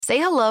Say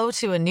hello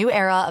to a new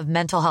era of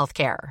mental health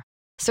care.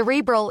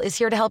 Cerebral is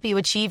here to help you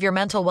achieve your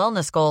mental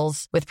wellness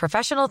goals with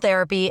professional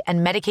therapy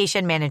and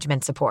medication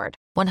management support.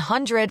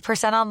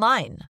 100%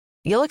 online.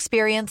 You'll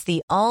experience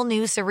the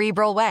all-new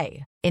Cerebral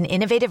Way, an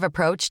innovative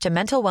approach to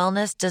mental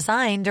wellness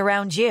designed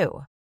around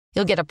you.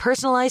 You'll get a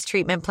personalized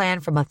treatment plan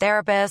from a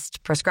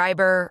therapist,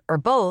 prescriber, or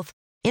both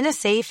in a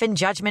safe and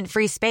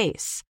judgment-free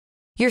space.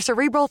 Your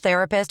Cerebral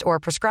therapist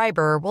or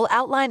prescriber will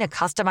outline a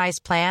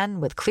customized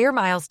plan with clear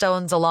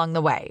milestones along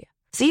the way,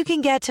 so you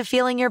can get to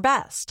feeling your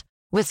best.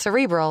 With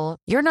Cerebral,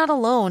 you're not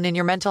alone in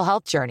your mental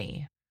health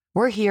journey.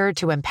 We're here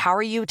to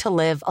empower you to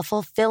live a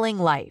fulfilling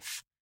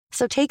life.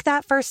 So take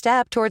that first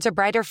step towards a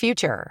brighter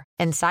future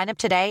and sign up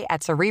today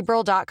at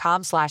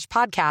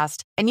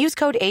Cerebral.com/podcast and use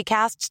code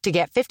ACAST to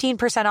get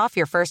 15% off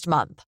your first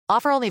month.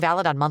 Offer only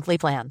valid on monthly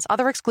plans.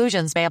 Other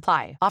exclusions may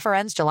apply. Offer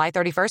ends July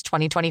 31st,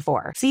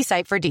 2024. See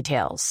site for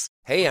details.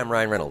 Hey, I'm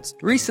Ryan Reynolds.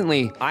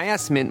 Recently, I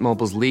asked Mint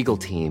Mobile's legal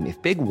team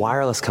if big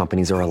wireless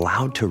companies are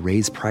allowed to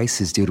raise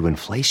prices due to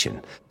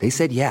inflation. They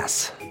said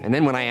yes. And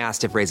then when I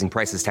asked if raising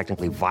prices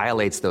technically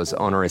violates those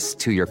onerous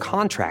two-year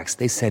contracts,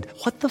 they said,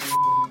 "What the f***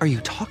 are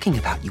you talking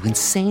about, you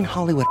insane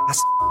Hollywood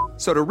ass?"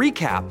 So to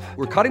recap,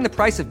 we're cutting the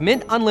price of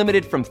Mint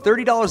Unlimited from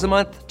 $30 a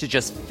month to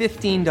just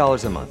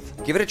 $15 a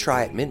month. Give it a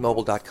try at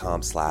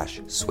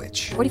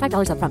mintmobile.com/switch.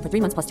 $45 up front for 3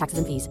 months plus taxes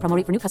and fees. Promo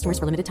rate for new customers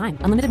for limited time.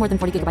 Unlimited more than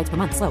 40 gigabytes per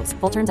month. Slows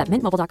full terms at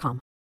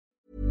mintmobile.com.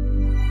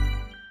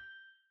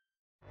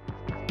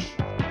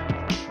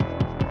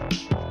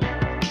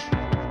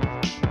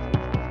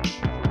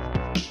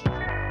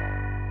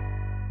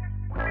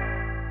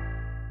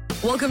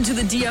 Welcome to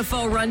the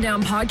DFO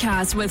Rundown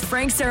podcast with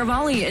Frank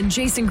Saravalli and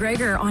Jason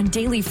Greger on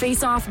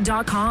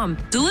dailyfaceoff.com.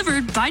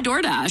 Delivered by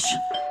DoorDash.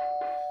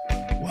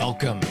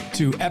 Welcome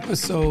to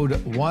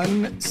episode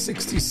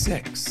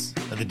 166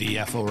 of the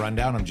DFO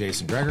Rundown. I'm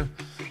Jason Greger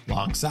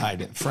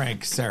alongside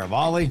Frank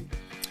Saravalli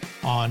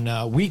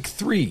on week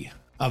 3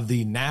 of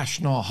the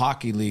National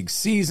Hockey League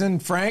season.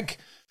 Frank,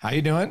 how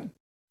you doing?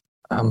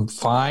 I'm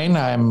fine.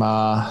 I'm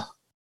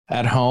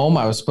at home.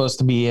 I was supposed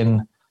to be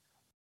in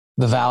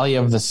the Valley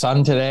of the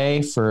Sun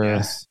today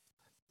for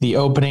the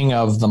opening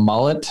of the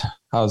mullet.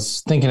 I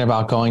was thinking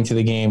about going to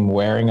the game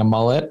wearing a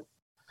mullet.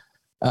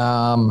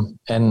 And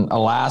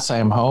alas, I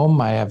am home.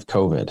 I have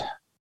COVID.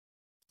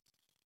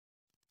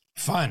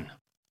 Fun.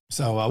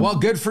 So, well,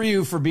 good for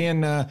you for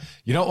being,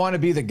 you don't want to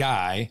be the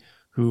guy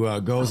who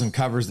goes and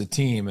covers the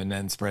team and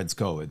then spreads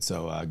COVID.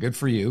 So good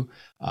for you.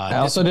 I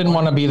also didn't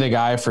want to be the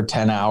guy for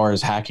 10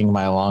 hours hacking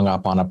my lung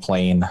up on a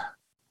plane.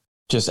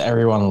 Just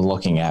everyone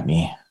looking at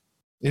me.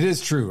 It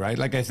is true, right?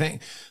 Like, I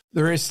think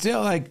there is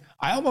still, like,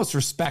 I almost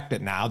respect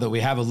it now that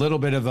we have a little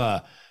bit of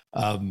a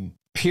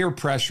peer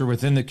pressure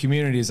within the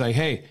community. It's like,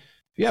 hey, if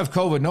you have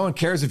COVID, no one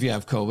cares if you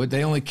have COVID.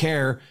 They only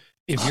care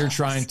if you're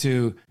trying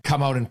to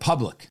come out in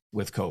public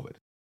with COVID.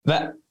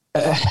 That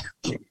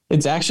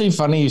it's actually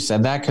funny you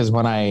said that, because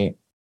when I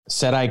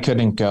said I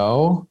couldn't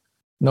go,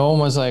 no one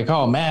was like,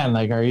 oh man,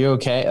 like, are you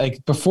okay?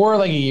 Like before,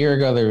 like a year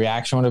ago, the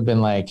reaction would have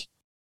been like,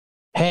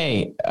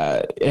 hey,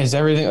 is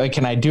everything, like,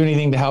 can I do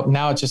anything to help?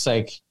 Now it's just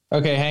like,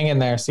 okay, hang in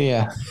there. See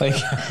ya. Like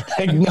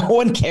no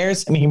one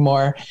cares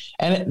anymore.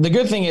 And the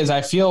good thing is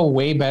I feel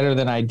way better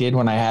than I did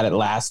when I had it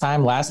last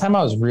time. Last time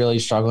I was really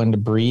struggling to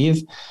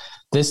breathe.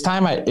 This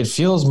time it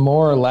feels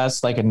more or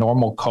less like a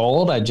normal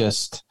cold. It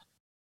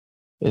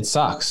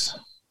sucks.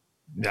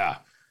 Yeah.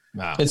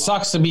 No. It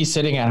sucks to be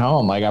sitting at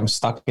home. Like I'm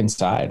stuck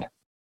inside.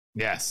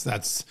 Yes.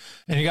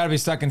 And you got to be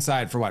stuck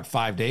inside for what,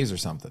 5 days or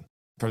something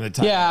from the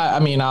time. Yeah. I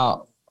mean,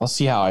 I'll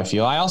see how I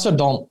feel. I also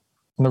don't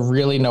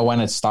really know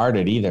when it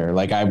started either.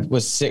 Like I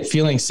was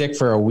feeling sick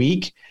for a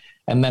week.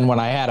 And then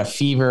when I had a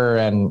fever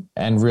and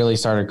really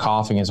started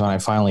coughing is when I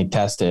finally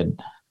tested.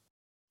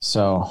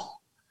 So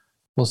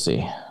we'll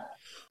see.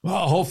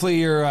 Well,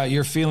 hopefully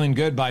you're feeling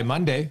good by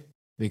Monday,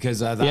 because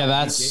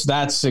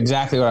that's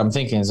exactly what I'm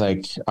thinking. Is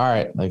like, all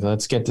right, like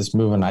let's get this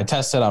moving. I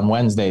tested on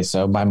Wednesday,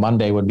 so by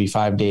Monday would be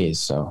 5 days.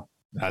 So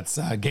that's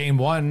game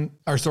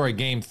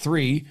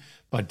 3.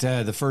 But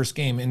the first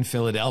game in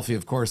Philadelphia,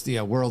 of course,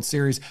 the World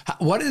Series.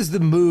 What is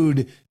the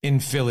mood in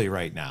Philly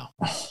right now?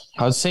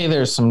 I would say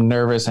there's some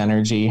nervous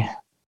energy.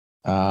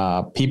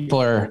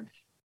 People are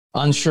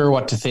unsure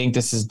what to think.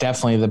 This is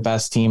definitely the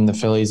best team the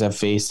Phillies have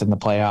faced in the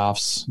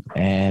playoffs.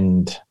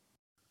 And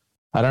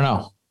I don't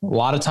know, a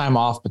lot of time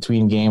off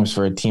between games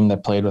for a team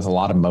that played with a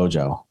lot of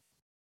mojo.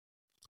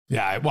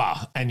 Yeah,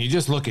 wow. And you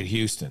just look at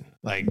Houston.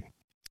 Like,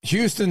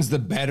 Houston's the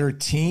better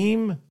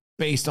team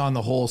based on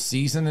the whole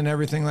season and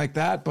everything like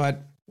that.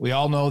 But we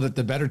all know that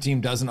the better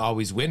team doesn't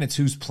always win. It's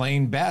who's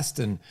playing best.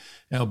 And,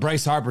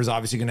 Bryce Harper is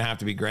obviously going to have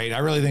to be great. I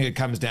really think it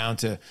comes down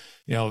to,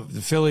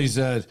 the Phillies,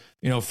 their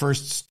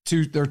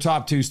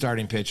top 2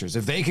 starting pitchers.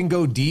 If they can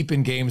go deep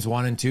in games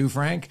 1 and 2,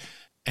 Frank,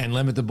 and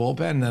limit the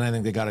bullpen, then I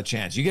think they got a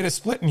chance. You get a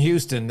split in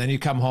Houston, then you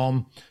come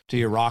home to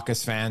your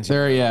raucous fans.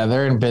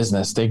 They're in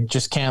business. They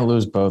just can't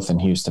lose both in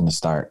Houston to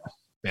start.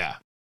 Yeah.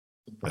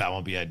 That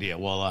won't be ideal.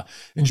 Well,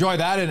 enjoy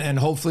that, and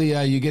hopefully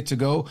you get to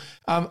go.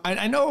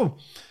 I know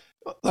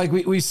Like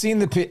we've seen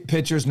the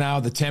pictures now,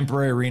 the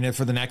temporary arena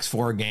for the next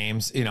 4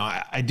 games. You know,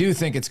 I do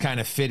think it's kind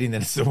of fitting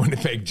that it's the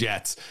Winnipeg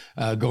Jets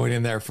going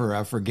in there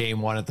for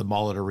game 1 at the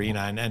Mullet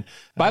Arena. And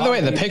by the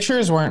way, the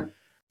pictures weren't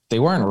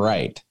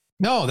right.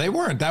 No, they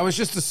weren't. That was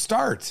just a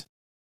start.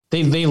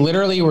 They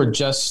literally were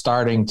just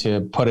starting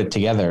to put it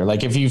together.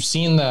 Like if you've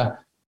seen the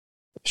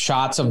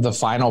shots of the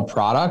final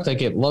product,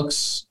 like it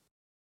looks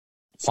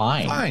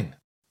fine.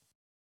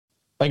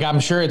 Like I'm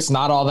sure it's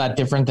not all that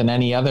different than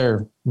any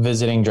other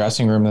visiting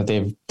dressing room that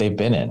they've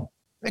been in.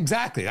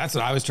 Exactly. That's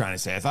what I was trying to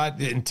say. I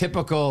thought in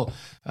typical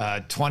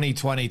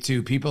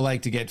 2022, people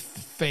like to get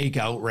fake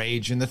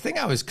outrage. And the thing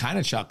I was kind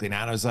of chuckling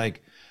at, I was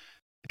like,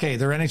 okay,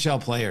 they're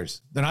NHL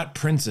players. They're not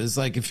princes.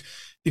 Like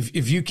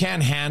if you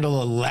can't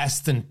handle a less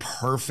than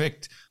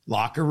perfect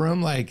locker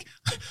room, like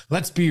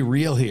let's be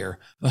real here.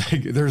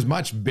 Like there's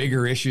much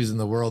bigger issues in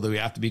the world that we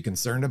have to be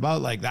concerned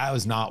about. Like that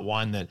was not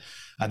one that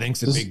I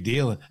think is a big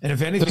deal. And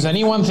if anything, does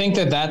anyone think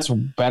that that's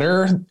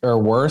better or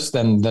worse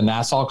than the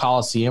Nassau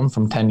Coliseum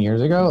from 10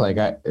 years ago? Like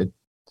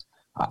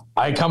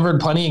I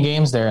covered plenty of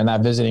games there in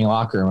that visiting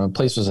locker room. The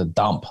place was a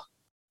dump.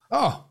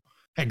 Oh,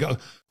 hey,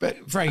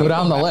 Frank, go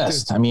down the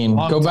list. I mean,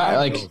 go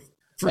back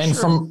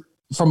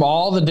from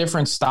all the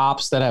different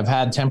stops that have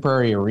had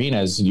temporary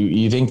arenas,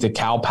 you think the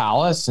Cow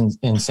Palace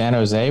in San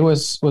Jose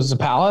was a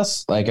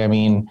palace? Like, I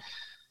mean,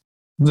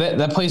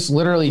 that place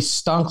literally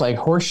stunk like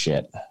horse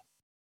shit.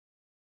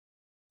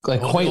 Like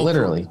quite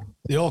literally.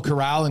 The old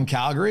Corral in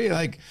Calgary.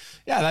 Like,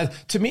 yeah,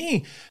 that to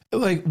me,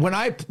 like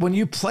when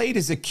you played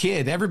as a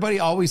kid, everybody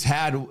always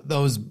had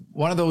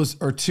one of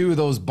those or two of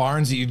those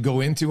barns that you'd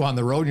go into on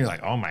the road and you're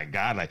like, oh my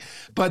God. Like,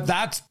 but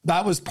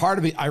that was part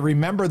of it. I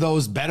remember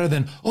those better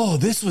than, oh,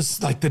 this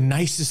was like the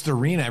nicest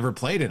arena I ever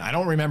played in. I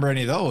don't remember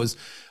any of those.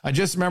 I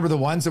just remember the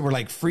ones that were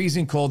like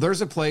freezing cold.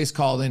 There's a place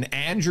called in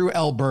Andrew,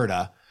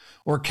 Alberta,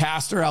 or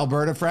Castor,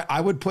 Alberta.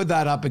 I would put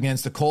that up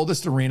against the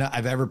coldest arena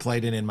I've ever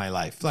played in my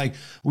life. Like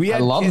I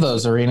love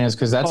those arenas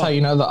because that's how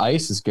you know the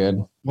ice is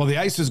good. Well, the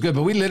ice was good,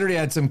 but we literally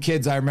had some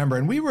kids I remember,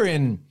 and we were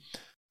in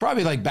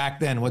probably like back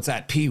then. What's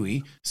that,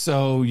 Pee-wee?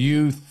 So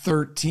you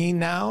 13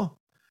 now?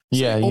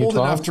 Yeah, so old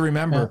enough to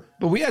remember. Yeah.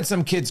 But we had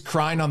some kids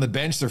crying on the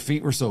bench; their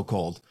feet were so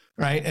cold.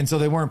 Right. And so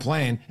they weren't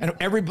playing. And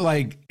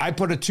I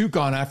put a toque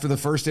on after the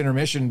first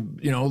intermission,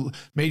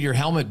 made your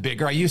helmet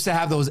bigger. I used to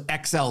have those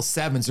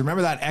XL7s.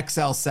 Remember that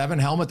XL7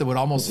 helmet that would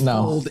almost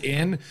fold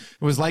in? It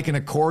was like an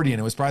accordion.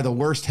 It was probably the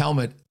worst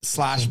helmet /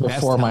 best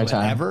before my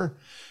time ever.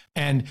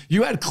 And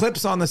you had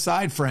clips on the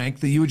side,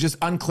 Frank, that you would just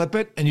unclip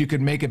it and you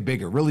could make it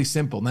bigger, really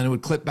simple. And then it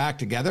would clip back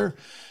together.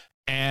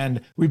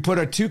 And we put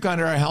a toque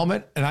under our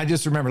helmet. And I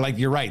just remember, like,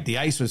 you're right. The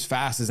ice was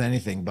fast as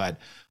anything, but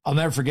I'll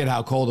never forget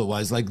how cold it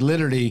was. Like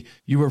literally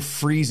you were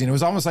freezing. It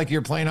was almost like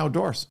you're playing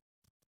outdoors.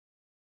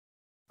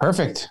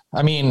 Perfect.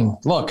 I mean,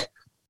 look,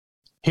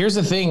 here's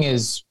the thing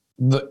is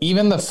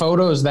even the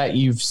photos that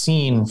you've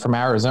seen from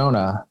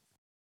Arizona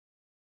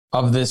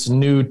of this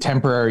new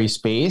temporary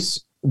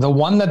space, the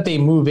one that they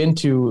move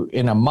into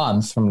in a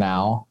month from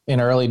now in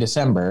early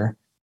December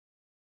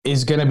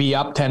is going to be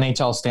up to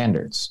NHL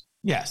standards.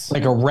 Yes.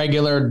 Like a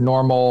regular,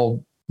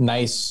 normal,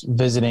 nice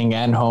visiting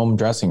and home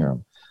dressing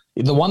room.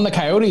 The one the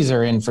Coyotes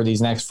are in for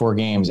these next 4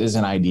 games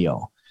isn't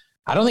ideal.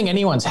 I don't think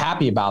anyone's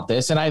happy about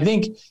this. And I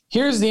think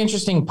here's the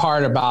interesting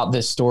part about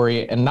this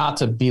story, and not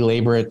to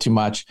belabor it too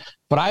much,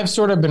 but I've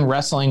sort of been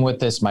wrestling with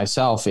this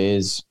myself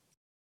is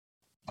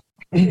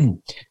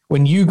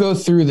when you go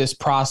through this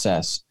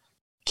process,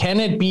 can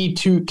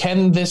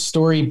this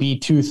story be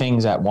 2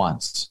 things at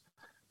once?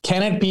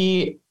 Can it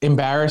be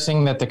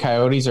embarrassing that the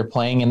Coyotes are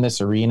playing in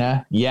this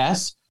arena?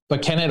 Yes.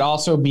 But can it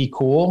also be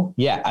cool?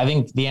 Yeah, I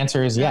think the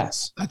answer is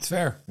yes. That's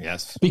fair.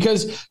 Yes.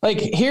 Because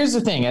here's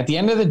the thing, at the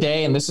end of the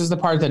day, and this is the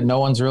part that no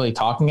one's really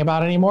talking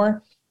about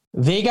anymore,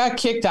 they got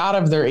kicked out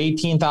of their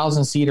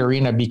 18,000 seat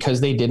arena because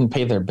they didn't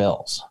pay their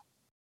bills.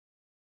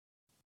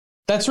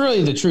 That's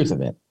really the truth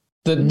of it.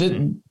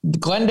 The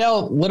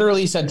Glendale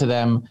literally said to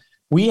them,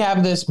 we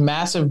have this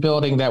massive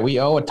building that we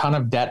owe a ton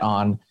of debt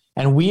on,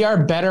 and we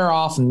are better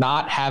off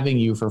not having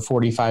you for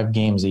 45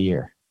 games a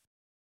year,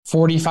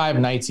 45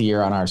 nights a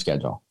year on our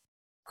schedule.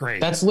 Great.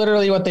 That's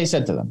literally what they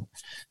said to them.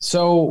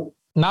 So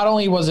not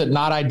only was it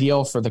not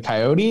ideal for the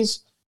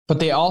Coyotes, but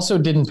they also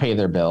didn't pay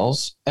their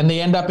bills. And they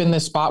end up in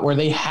this spot where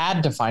they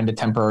had to find a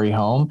temporary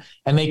home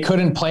and they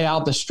couldn't play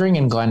out the string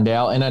in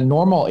Glendale in a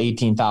normal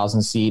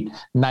 18,000 seat,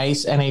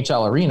 nice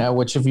NHL arena,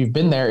 which if you've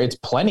been there, it's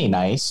plenty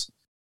nice.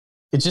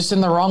 It's just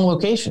in the wrong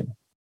location.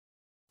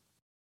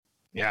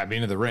 Yeah, I've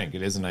been to the rink.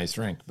 It is a nice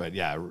rink, but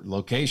yeah,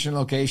 location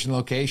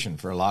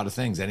for a lot of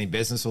things. Any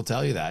business will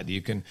tell you that.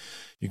 You can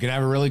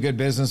have a really good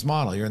business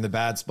model. You're in the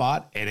bad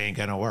spot, it ain't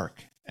going to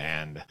work.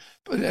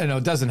 But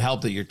it doesn't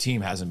help that your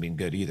team hasn't been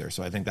good either.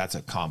 So I think that's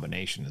a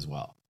combination as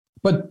well.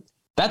 But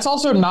that's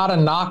also not a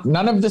knock.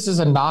 None of this is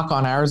a knock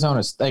on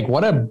Arizona. Like,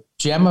 what a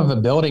gem of a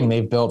building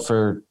they've built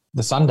for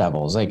the Sun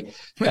Devils. Like,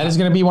 that is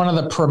going to be one of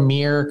the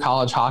premier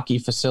college hockey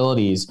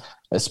facilities,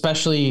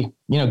 especially,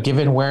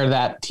 given where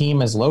that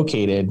team is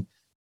located.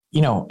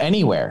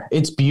 Anywhere.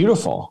 It's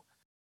beautiful.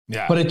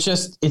 Yeah. But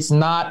it's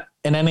not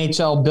an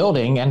NHL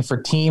building, and for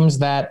teams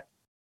that,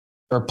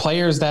 or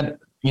players that,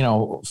 you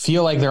know,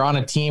 feel like they're on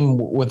a team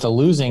with a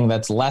losing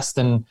that's less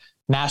than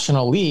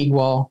National League,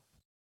 well,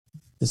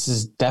 this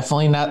is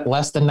definitely not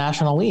less than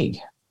National League.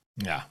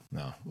 Yeah,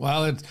 no.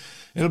 Well,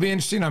 it'll be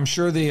interesting. I'm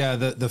sure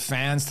the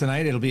fans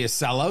tonight, it'll be a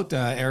sellout.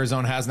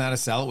 Arizona hasn't had a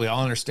sellout. We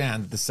all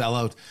understand that the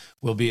sellout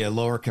will be a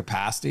lower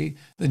capacity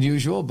than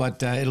usual,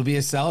 but it'll be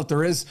a sellout.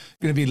 There is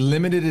going to be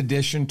limited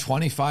edition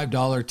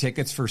 $25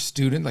 tickets for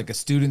student, like a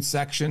student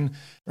section,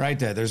 right?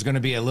 There's going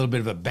to be a little bit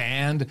of a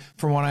band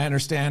from what I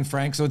understand,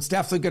 Frank. So it's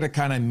definitely going to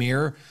kind of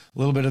mirror a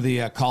little bit of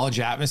the college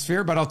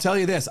atmosphere. But I'll tell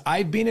you this,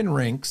 I've been in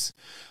rinks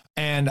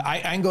and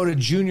I can go to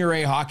junior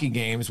A hockey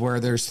games where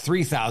there's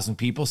 3,000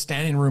 people,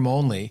 standing room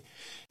only.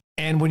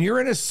 And when you're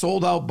in a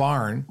sold out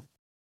barn,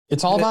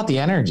 it's all about the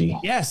energy.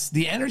 Yes,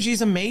 the energy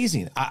is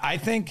amazing. I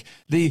think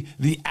the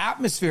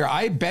atmosphere,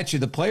 I bet you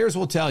the players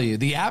will tell you,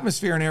 the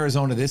atmosphere in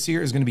Arizona this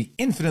year is going to be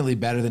infinitely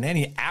better than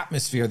any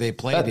atmosphere they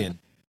played in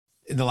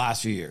the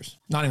last few years.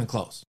 Not even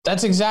close.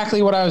 That's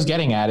exactly what I was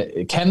getting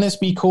at. Can this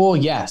be cool?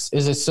 Yes.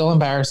 Is it still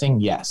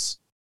embarrassing? Yes.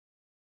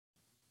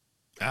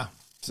 Yeah.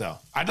 So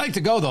I'd like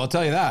to go, though. I'll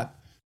tell you that.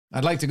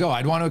 I'd like to go.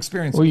 I'd want to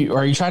experience it.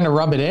 Are you trying to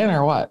rub it in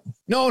or what?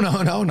 No,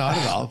 not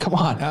at all. Come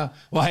on.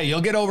 Well, hey,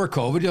 you'll get over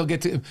COVID. You'll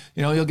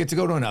get to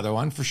go to another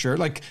one for sure.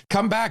 Like,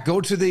 come back,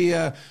 go to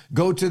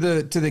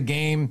the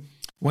game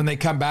when they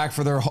come back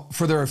for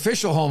their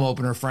official home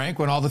opener, Frank,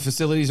 when all the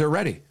facilities are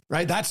ready,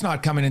 right? That's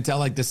not coming until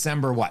like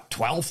December,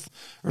 12th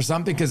or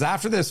something? Because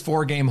after this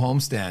 4-game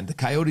homestand, the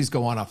Coyotes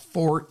go on a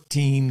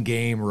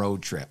 14-game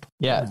road trip.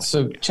 Yeah.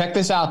 So check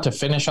this out to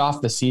finish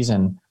off the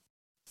season.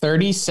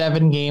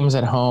 37 games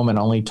at home and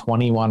only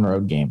 21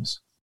 road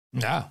games.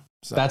 Yeah.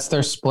 So that's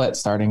their split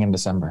starting in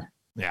December.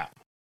 Yeah.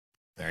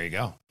 There you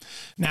go.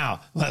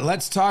 Now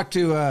let's talk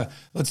about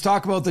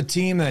the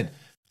team that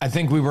I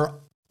think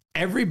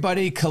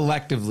everybody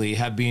collectively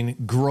have been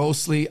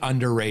grossly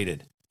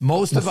underrated.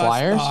 Most of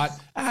us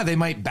thought they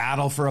might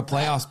battle for a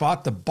playoff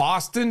spot. The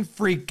Boston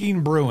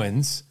freaking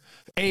Bruins.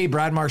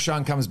 Brad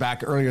Marchand comes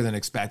back earlier than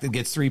expected,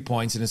 gets 3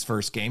 points in his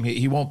first game.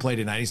 He won't play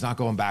tonight. He's not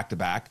going back to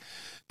back.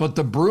 But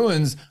the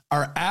Bruins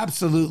are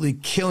absolutely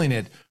killing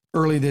it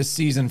early this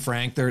season,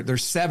 Frank. They're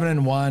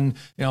 7-1.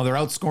 You know, they're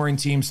outscoring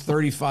teams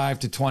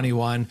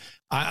 35-21.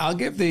 I'll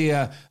give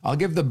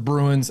the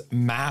Bruins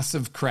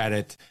massive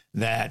credit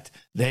that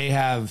they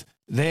have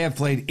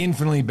played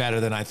infinitely better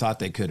than I thought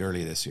they could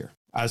early this year.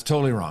 I was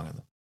totally wrong on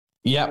them.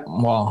 Yep.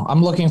 Well,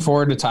 I'm looking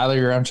forward to Tyler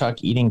Yaremchuk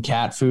eating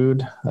cat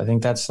food. I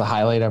think that's the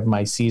highlight of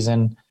my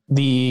season.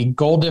 The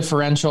goal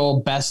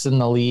differential, best in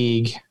the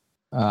league.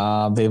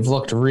 They've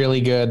looked really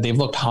good. They've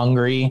looked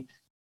hungry.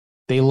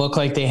 They look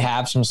like they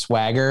have some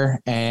swagger.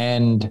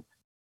 And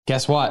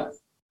guess what?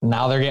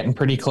 Now they're getting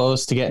pretty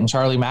close to getting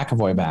Charlie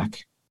McAvoy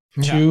back.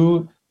 Yeah.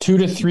 2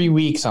 to 3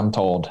 weeks, I'm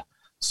told.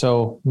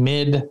 So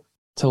mid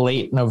to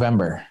late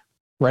November,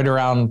 right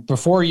around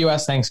before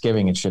U.S.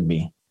 Thanksgiving, it should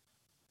be.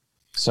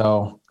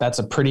 So that's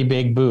a pretty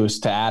big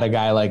boost to add a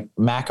guy like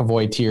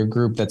McAvoy to your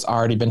group that's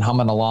already been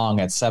humming along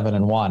at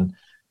 7-1.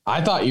 I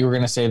thought you were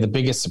going to say the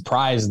biggest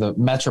surprise, the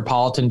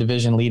Metropolitan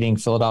Division leading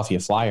Philadelphia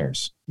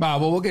Flyers. Well,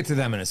 we'll get to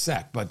them in a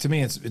sec, but to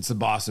me, it's the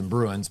Boston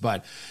Bruins.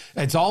 But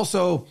it's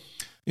also,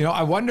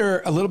 I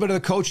wonder a little bit of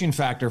the coaching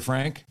factor,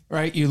 Frank,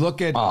 right? You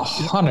look at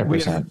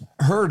 100%.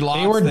 Heard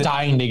lots. They were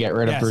dying to get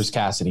rid of Bruce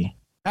Cassidy.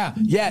 Yeah,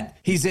 yet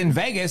he's in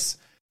Vegas.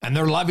 And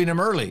they're loving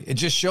him early. It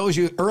just shows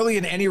you early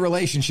in any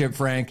relationship,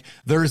 Frank,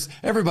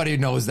 everybody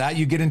knows that.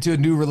 You get into a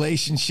new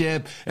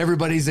relationship,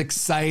 everybody's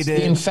excited.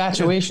 It's the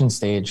infatuation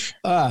stage.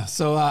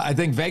 So I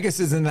think Vegas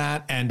is in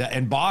that,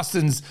 and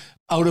Boston's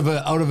out of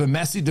a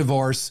messy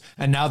divorce,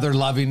 and now they're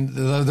loving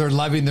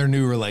their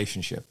new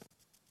relationship.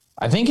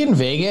 I think in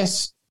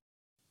Vegas,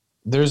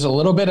 there's a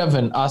little bit of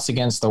an us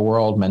against the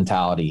world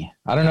mentality.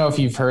 I don't know if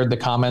you've heard the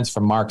comments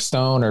from Mark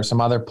Stone or some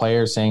other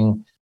players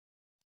saying,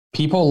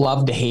 people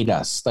love to hate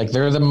us. Like,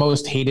 they're the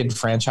most hated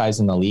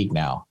franchise in the league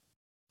now.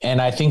 And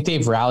I think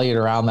they've rallied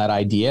around that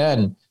idea,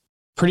 and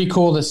pretty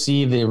cool to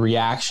see the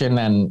reaction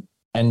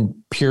and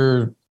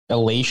pure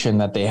elation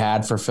that they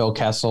had for Phil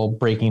Kessel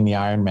breaking the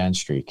Ironman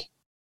streak.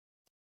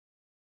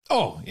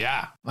 Oh,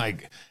 yeah.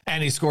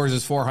 And he scores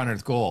his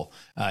 400th goal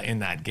in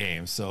that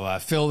game. So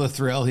Phil the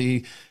Thrill,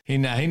 he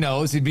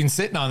knows he'd been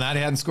sitting on that.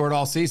 He hadn't scored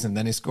all season.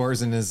 Then he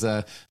scores in his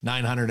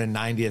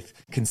 990th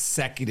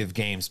consecutive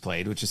games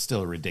played, which is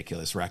still a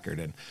ridiculous record.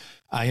 And,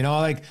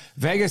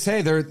 Vegas,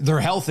 hey, they're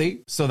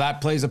healthy. So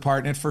that plays a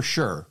part in it for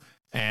sure.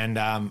 And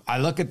I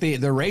look at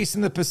the race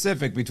in the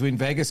Pacific between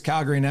Vegas,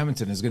 Calgary, and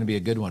Edmonton is going to be a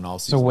good one all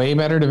season. It's a way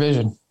better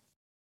division.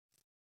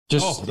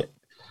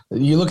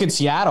 You look at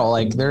Seattle,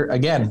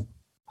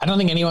 I don't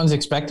think anyone's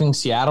expecting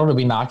Seattle to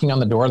be knocking on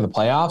the door of the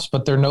playoffs,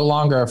 but they're no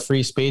longer a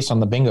free space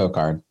on the bingo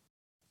card.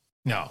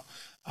 No.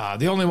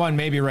 The only one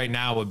maybe right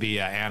now would be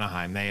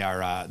Anaheim. They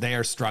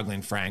are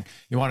struggling, Frank.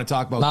 You want to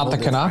talk about not the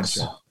Canucks?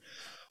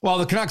 Well,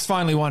 the Canucks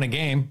finally won a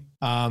game.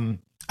 And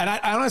I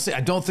honestly,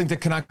 I don't think the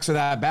Canucks are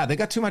that bad. They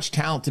got too much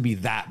talent to be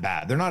that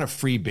bad. They're not a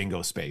free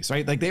bingo space,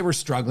 right? Like, they were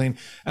struggling.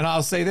 And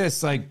I'll say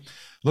this,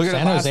 Look at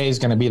San Jose is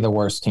going to be the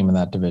worst team in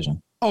that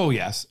division. Oh,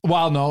 yes.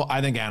 Well, no,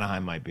 I think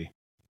Anaheim might be.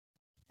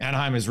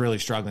 Anaheim is really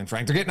struggling,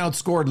 Frank. They're getting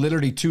outscored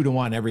literally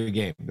 2-1 every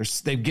game.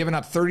 They've given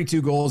up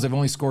 32 goals. They've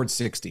only scored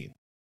 16.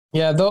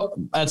 Yeah, though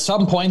at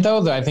some point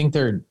though, I think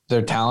their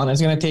talent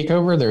is going to take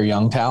over. Their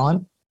young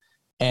talent,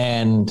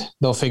 and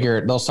they'll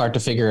start to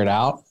figure it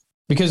out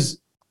because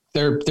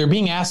they're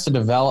being asked to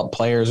develop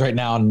players right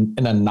now in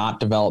a not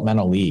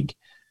developmental league.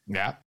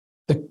 Yeah,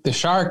 the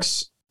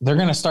Sharks, they're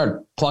going to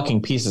start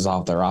plucking pieces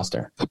off their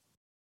roster.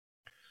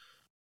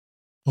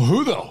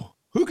 Who though?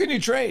 Who can you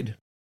trade?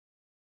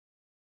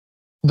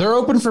 They're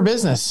open for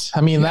business.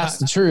 I mean, that's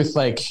the truth.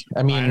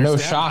 No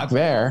shock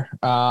there.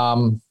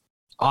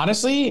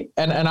 Honestly,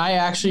 and I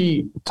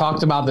actually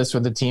talked about this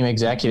with the team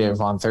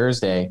executive on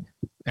Thursday.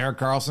 Erik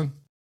Karlsson.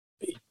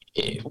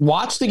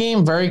 Watch the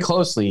game very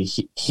closely.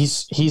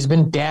 He's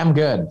been damn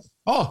good.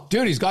 Oh,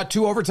 dude, he's got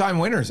 2 overtime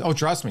winners. Oh,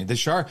 trust me.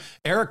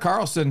 Erik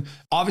Karlsson,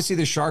 obviously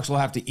the Sharks will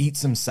have to eat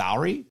some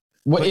salary.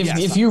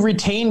 If you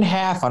retained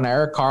half on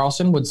Erik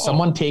Karlsson, would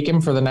someone take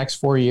him for the next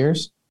 4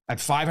 years? At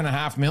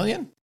 $5.5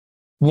 million?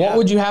 What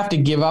would you have to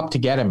give up to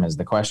get him is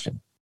the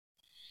question.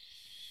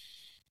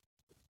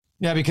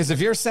 Yeah, because if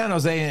you're San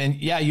Jose and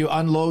you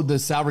unload the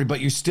salary,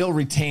 but you still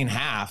retain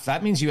half,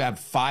 that means you have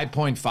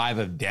 5.5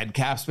 of dead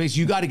cap space.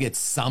 You got to get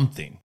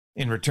something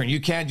in return. You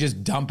can't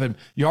just dump him.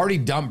 You already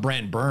dumped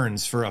Brent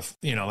Burns for a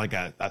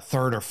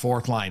third or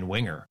fourth line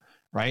winger,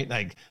 right?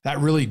 Like that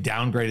really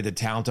downgraded the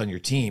talent on your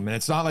team. And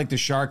it's not like the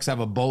Sharks have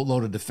a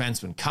boatload of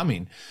defensemen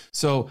coming.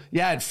 So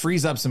yeah, it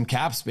frees up some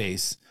cap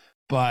space,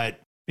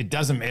 but it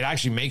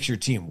actually makes your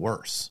team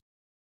worse.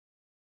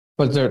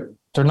 But they're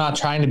not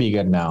trying to be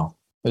good now.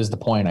 Is the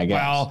point, I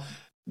guess. Well,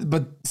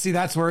 but see,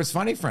 that's where it's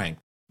funny, Frank.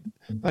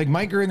 Like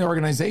Mike Green and the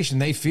organization,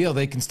 they feel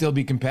they can still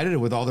be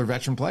competitive with all their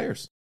veteran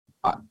players.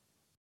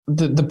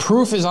 The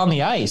proof is on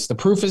the ice. The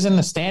proof is in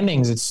the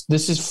standings.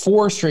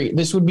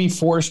 This would be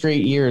 4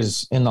 straight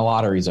years in the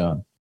lottery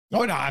zone.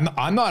 Oh no,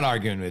 I'm not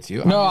arguing with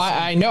you. No,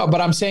 I know,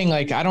 but I'm saying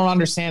I don't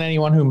understand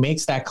anyone who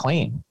makes that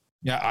claim.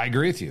 Yeah, I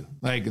agree with you.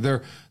 Like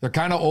they're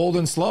kind of old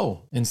and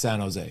slow in San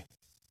Jose.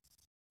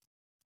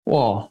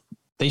 Well,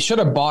 they should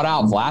have bought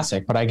out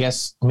Vlasic, but I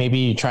guess maybe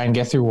you try and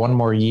get through one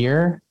more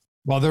year.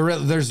 Well,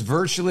 there's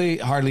virtually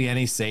hardly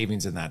any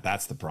savings in that.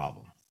 That's the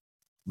problem,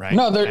 right?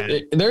 No,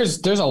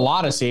 there's a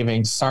lot of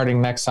savings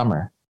starting next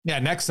summer. Yeah,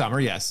 next summer,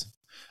 yes.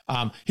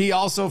 He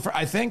also,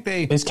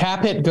 his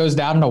cap hit goes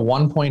down to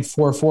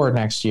 1.44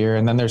 next year,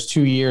 and then there's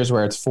 2 years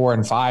where it's 4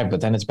 and 5,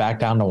 but then it's back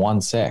down to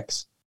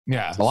 1.6.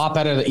 Yeah, it's a lot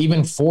better.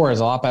 Even 4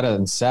 is a lot better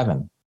than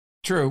 7.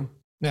 True.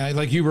 Yeah,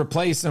 like you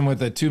replace him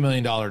with a $2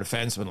 million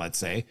defenseman, let's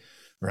say.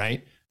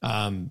 Right.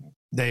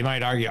 They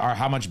might argue,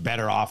 how much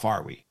better off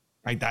are we?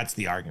 Right. That's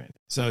the argument.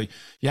 So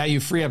yeah, you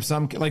free up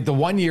some, like the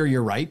 1 year,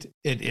 you're right.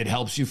 It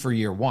helps you for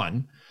year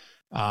one.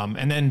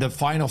 And then the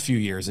final few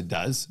years it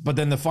does, but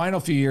then the final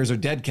few years are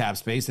dead cap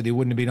space that he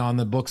wouldn't have been on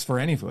the books for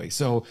anyway.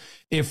 So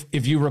if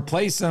you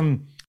replace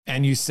him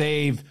and you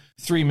save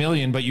 $3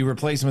 million, but you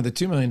replace him with a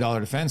 $2 million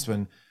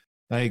defenseman,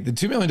 like the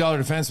 $2 million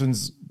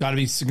defenseman's got to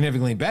be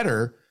significantly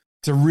better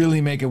to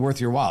really make it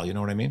worth your while. You know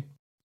what I mean?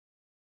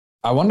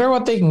 I wonder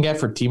what they can get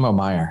for Timo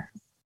Meier.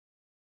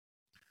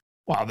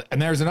 Well,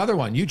 and there's another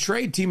one. You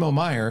trade Timo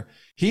Meier.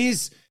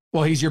 He's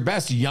your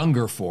best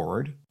younger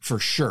forward for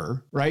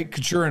sure, right?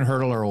 Couture and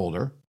Hertl are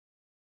older.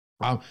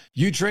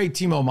 You trade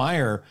Timo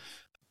Meier.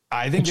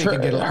 I think they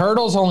can get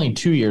Hertl's only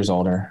 2 years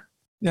older.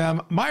 Yeah,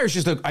 Meier's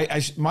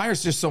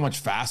just so much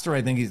faster.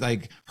 I think he's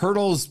like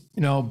Hertl's.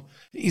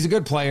 He's a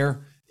good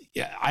player.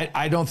 Yeah,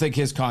 I don't think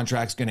his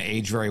contract's going to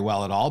age very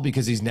well at all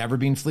because he's never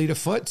been fleet of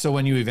foot. So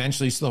when you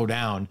eventually slow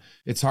down,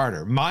 it's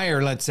harder.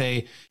 Meier, let's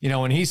say,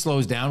 when he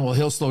slows down, well,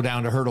 he'll slow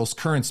down to Hertl's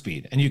current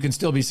speed and you can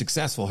still be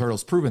successful.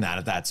 Hertl's proven that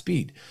at that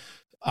speed.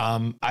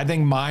 I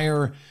think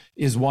Meier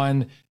is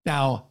one.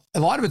 Now,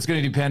 a lot of it's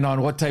going to depend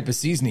on what type of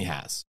season he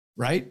has,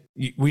 right?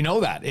 We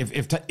know that.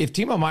 If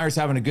Timo Meier's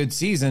having a good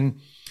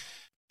season,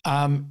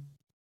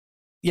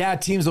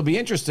 teams will be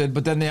interested,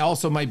 but then they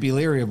also might be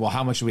leery of, well,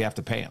 how much do we have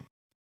to pay him?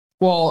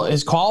 Well,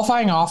 his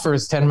qualifying offer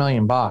is $10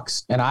 million.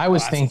 And I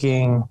was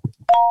thinking,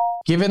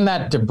 given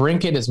that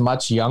DeBrincat is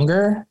much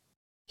younger,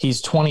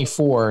 he's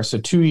 24, so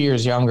 2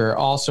 years younger,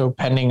 also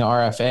pending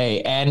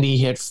RFA, and he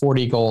hit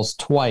 40 goals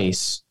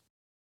twice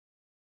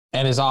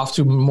and is off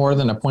to more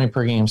than a point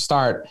per game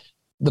start.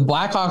 The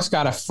Blackhawks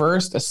got a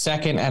first, a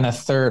second, and a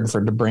third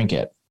for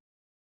DeBrincat.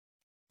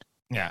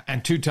 Yeah,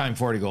 and 2-time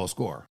 40-goal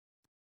scorer.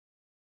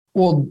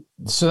 Well,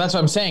 so that's what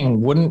I'm saying.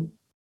 Wouldn't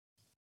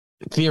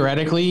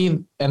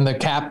theoretically, and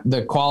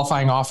the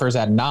qualifying offers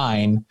at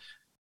 9,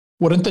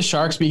 wouldn't the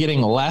Sharks be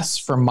getting less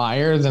for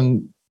Meier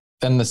than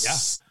the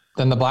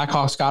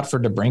Blackhawks got for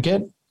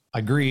DeBrincat?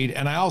 Agreed.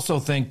 And I also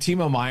think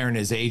Timo Meier and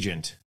his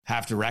agent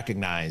have to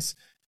recognize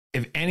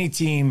if any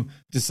team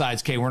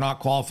decides, okay, we're not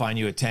qualifying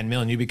you at $10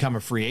 million, you become a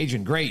free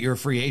agent. Great, you're a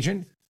free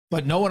agent,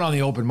 but no one on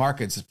the open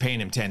markets is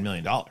paying him $10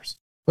 million.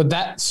 But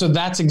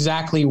that's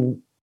exactly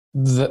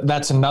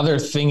that's another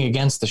thing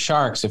against the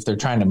Sharks if they're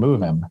trying to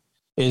move him,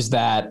 is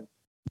that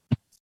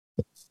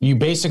you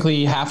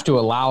basically have to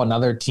allow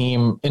another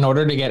team, in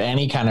order to get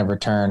any kind of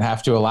return,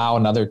 have to allow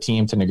another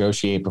team to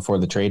negotiate before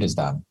the trade is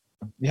done.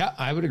 Yeah,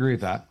 I would agree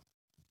with that.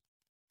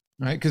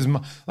 Right, because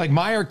like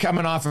Meyer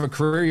coming off of a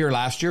career year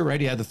last year, right?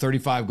 He had the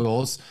 35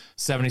 goals,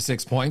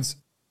 76 points.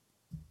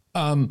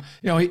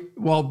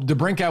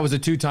 DeBrincat was a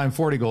 2-time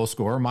 40-goal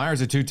scorer.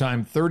 Meyer's a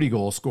 2-time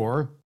 30-goal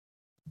scorer,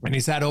 and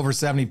he's had over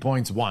 70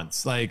 points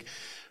once. Like,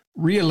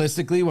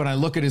 realistically, when I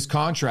look at his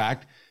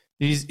contract,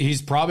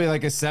 he's probably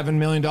like a $7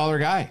 million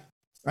guy.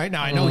 Right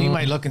now, I know he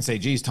might look and say,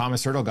 geez,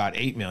 Thomas Hertl got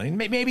 $8 million.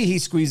 Maybe he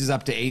squeezes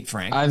up to 8,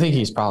 Frank. I think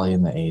he's probably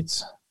in the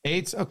 8s.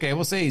 8s? Okay,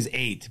 we'll say he's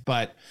 8,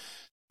 but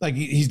like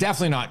he's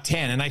definitely not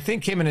 10. And I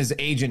think him and his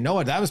agent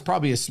Noah, that was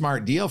probably a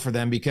smart deal for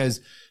them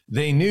because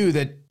they knew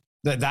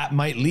that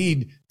might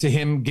lead to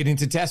him getting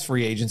to test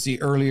free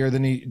agency earlier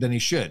than he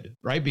should,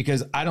 right?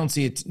 Because I don't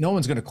see it. No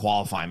one's going to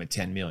qualify him at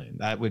 10 million.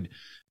 That would,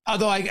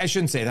 although I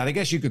shouldn't say that. I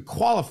guess you could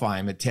qualify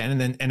him at 10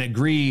 and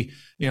agree,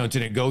 to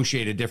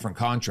negotiate a different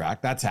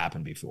contract. That's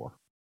happened before.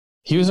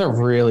 He was a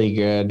really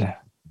good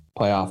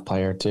playoff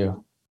player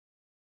too.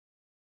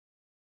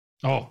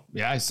 Oh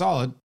yeah, he's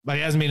solid, but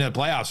he hasn't been in the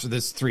playoffs for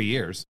this 3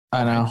 years.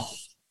 I know.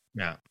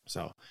 Yeah.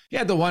 So he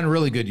had the one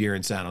really good year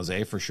in San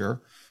Jose for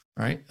sure.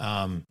 Right.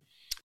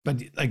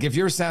 But like if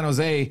you're San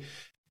Jose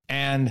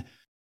and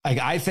like,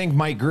 I think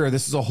Mike Grier,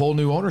 this is a whole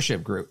new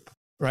ownership group,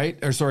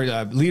 right? Or sorry,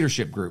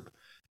 leadership group.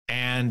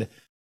 And,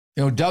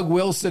 Doug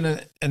Wilson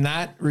and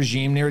that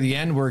regime near the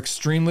end were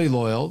extremely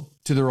loyal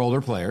to their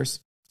older players.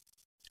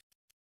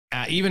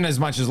 Even as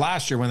much as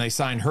last year when they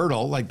signed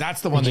Hertl, like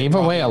that's the one they gave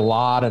away a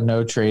lot of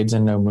no trades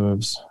and no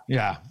moves.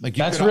 Yeah. Like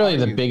that's really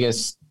the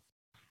biggest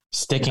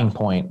sticking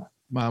point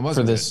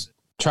for this,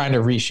 trying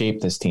to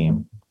reshape this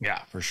team.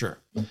 Yeah, for sure.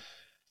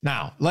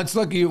 Now, let's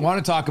look. You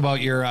want to talk about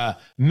your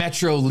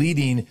Metro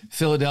leading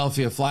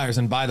Philadelphia Flyers.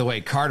 And by the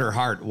way, Carter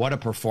Hart, what a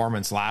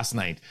performance last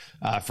night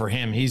for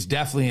him. He's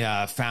definitely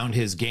found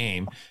his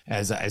game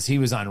as he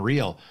was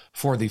unreal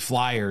for the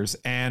Flyers.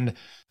 And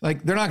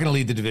like, they're not going to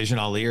lead the division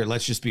all year.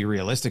 Let's just be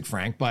realistic,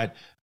 Frank. But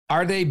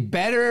are they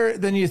better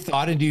than you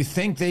thought? And do you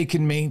think they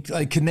can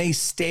can they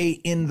stay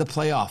in the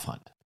playoff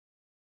hunt?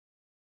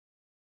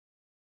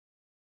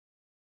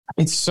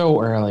 It's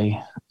so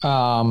early.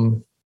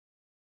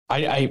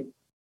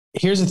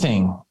 Here's the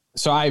thing.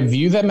 So I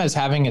view them as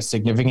having a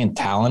significant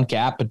talent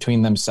gap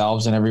between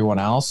themselves and everyone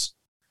else.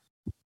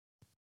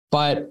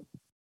 But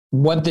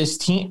what this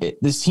team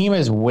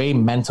is way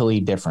mentally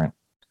different.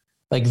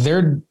 Like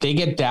they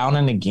get down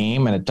in a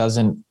game and it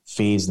doesn't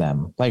phase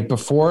them. Like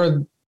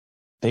before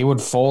they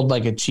would fold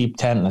like a cheap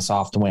tent in a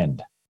soft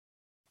wind.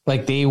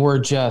 Like they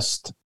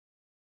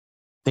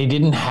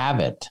didn't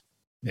have it.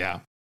 Yeah.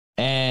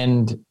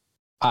 And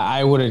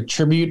I would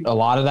attribute a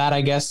lot of that,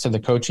 I guess, to the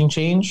coaching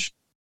change.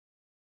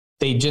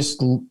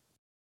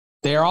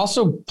 They're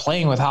also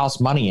playing with house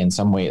money in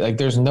some way. Like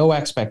there's no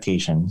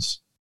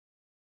expectations.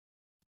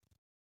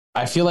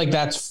 I feel like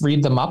that's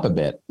freed them up a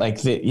bit. Like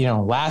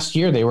last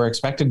year they were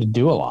expected to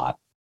do a lot.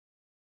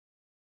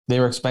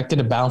 They were expected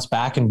to bounce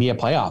back and be a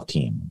playoff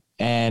team,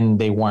 and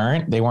they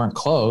weren't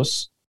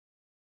close.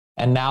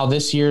 And now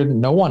this year,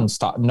 no one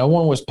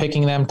was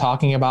picking them,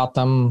 talking about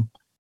them.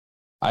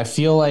 I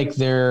feel like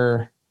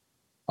they're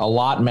a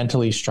lot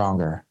mentally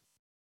stronger.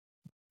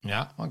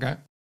 Yeah. Okay.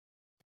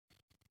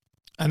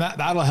 And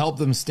that'll help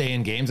them stay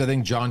in games. I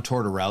think John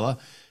Tortorella,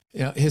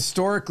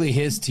 historically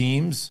his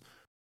teams,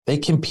 they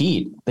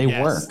compete, they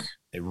work.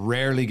 They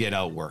rarely get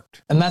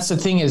outworked. And that's the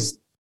thing is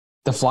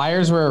the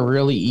Flyers were a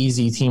really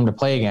easy team to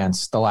play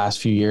against the last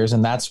few years.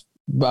 And that's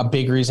a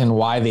big reason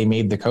why they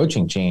made the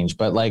coaching change.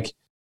 But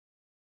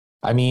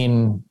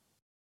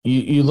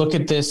you look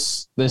at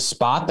this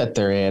spot that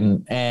they're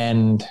in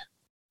and,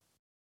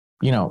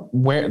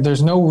 where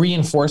there's no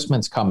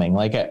reinforcements coming.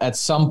 Like at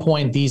some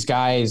point, these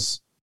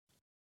guys,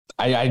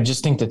 I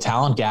just think the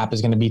talent gap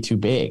is going to be too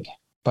big,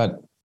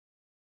 but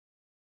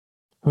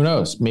who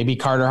knows? Maybe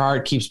Carter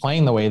Hart keeps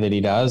playing the way that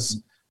he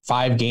does,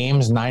 5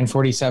 games,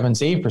 947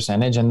 save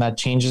percentage, and that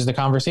changes the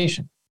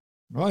conversation.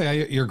 Well, yeah,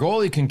 your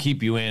goalie can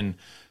keep you in,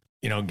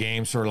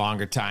 games for a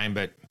longer time,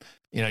 but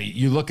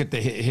you look at the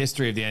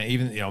history of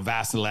even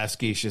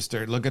Vasilevsky,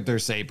 Schuster, look at their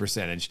save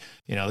percentage.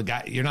 The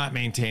guy, you're not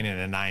maintaining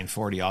a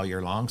 940 all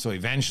year long. So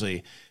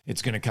eventually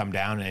it's going to come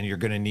down and you're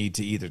going to need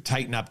to either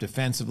tighten up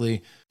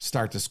defensively,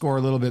 start to score a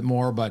little bit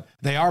more, but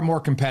they are more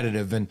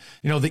competitive. And,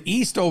 the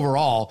East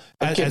overall,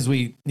 as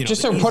we,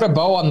 just to put a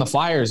bow on the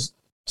Flyers,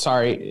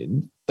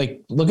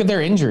 look at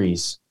their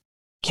injuries.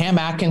 Cam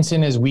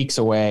Atkinson is weeks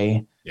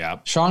away. Yeah.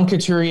 Sean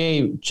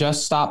Couturier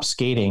just stopped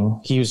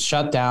skating. He was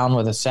shut down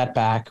with a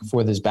setback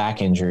with his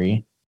back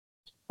injury.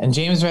 And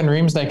James Van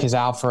Riemsdyk is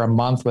out for a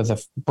month with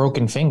a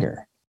broken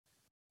finger.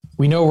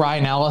 We know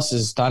Ryan Ellis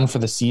is done for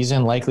the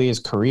season, likely his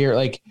career.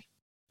 Like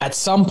at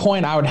some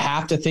point, I would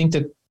have to think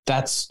that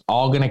that's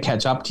all going to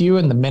catch up to you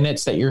in the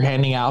minutes that you're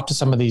handing out to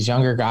some of these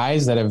younger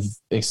guys that have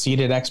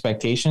exceeded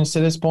expectations to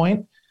this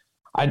point.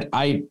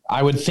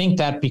 I would think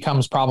that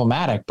becomes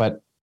problematic,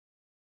 but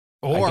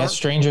I guess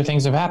stranger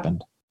things have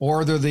happened.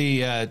 Or they're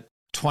the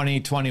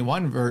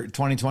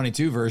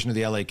 2022 version of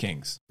the LA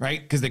Kings,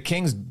 right? Because the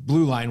Kings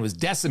blue line was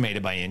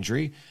decimated by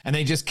injury and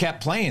they just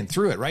kept playing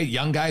through it, right?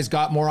 Young guys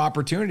got more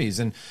opportunities.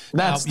 And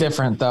that's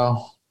different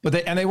though. But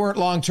they weren't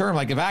long-term.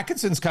 Like if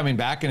Atkinson's coming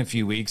back in a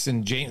few weeks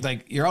and James,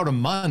 like you're out a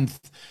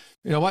month,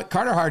 you know what?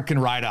 Carter Hart can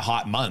ride a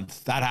hot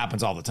month. That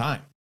happens all the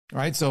time.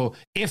 Right. So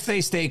if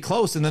they stay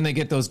close and then they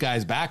get those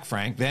guys back,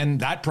 Frank, then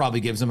that probably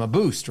gives them a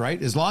boost,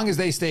 right? As long as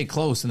they stay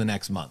close in the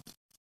next month.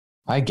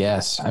 I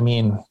guess. I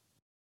mean,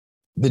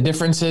 the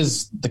difference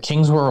is the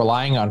Kings were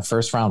relying on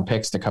first round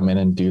picks to come in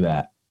and do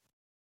that.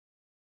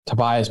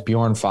 Tobias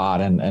Bjornfot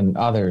and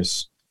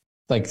others,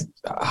 like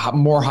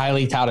more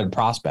highly touted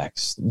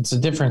prospects. It's a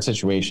different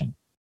situation.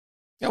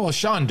 Yeah. Well,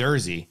 Sean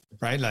Durzi,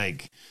 right?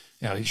 Like,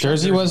 you know,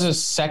 Jersey was a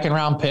second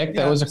round pick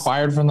that was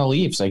acquired from the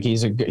Leafs. Like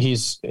he's a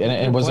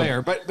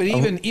player, but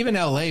even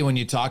LA, when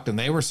you talked to him,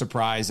 they were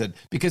surprised that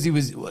because he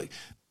was like,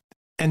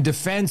 and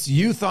defense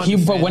youth on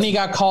defense. But when he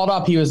got called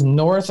up, he was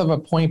north of a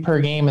point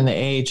per game in the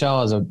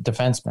AHL as a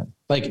defenseman.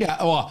 Like,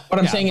 what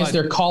I'm saying is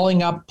they're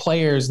calling up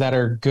players that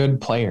are good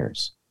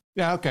players.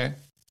 Yeah. Okay.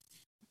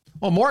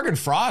 Well, Morgan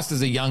Frost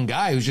is a young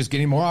guy who's just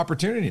getting more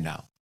opportunity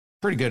now.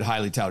 Pretty good,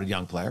 highly touted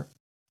young player.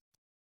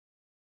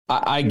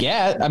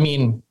 I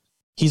mean,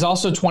 he's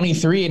also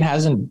 23 and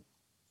hasn't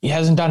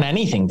done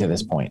anything to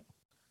this point.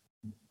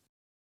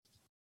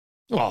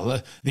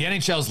 Well, the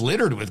NHL's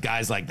littered with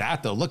guys like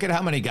that, though. Look at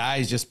how many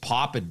guys just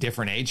pop at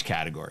different age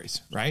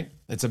categories, right?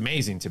 It's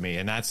amazing to me.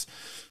 And that's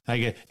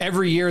like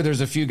every year there's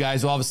a few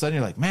guys, all of a sudden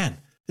you're like, man,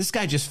 this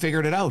guy just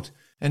figured it out.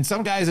 And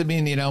some guys have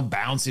been,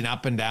 bouncing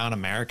up and down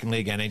American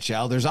League,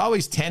 NHL. There's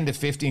always 10 to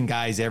 15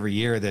 guys every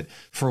year that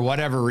for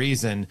whatever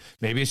reason,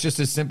 maybe it's just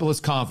as simple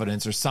as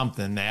confidence or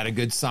something. They had a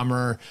good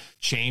summer,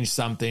 changed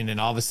something, and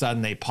all of a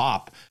sudden they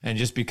pop and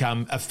just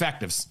become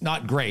effective.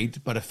 Not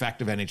great, but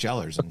effective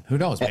NHLers. And who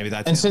knows, maybe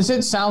that's... And since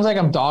it sounds like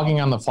I'm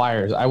dogging on the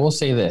Flyers, I will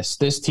say this.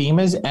 This team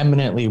is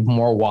eminently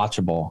more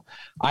watchable.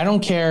 I don't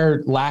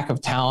care lack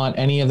of talent,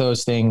 any of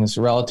those things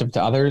relative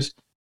to others.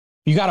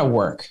 You got to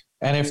work.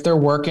 And if they're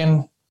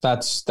working...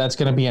 That's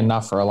going to be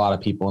enough for a lot of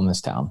people in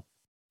this town.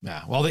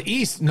 Yeah. Well, the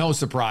East, no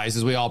surprise,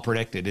 as we all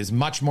predicted, is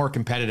much more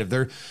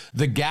competitive.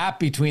 The gap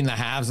between the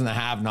haves and the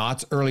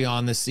have-nots early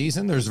on this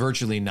season, there's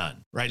virtually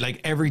none, right? Like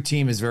every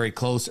team is very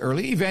close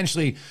early.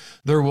 Eventually,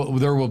 there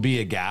will be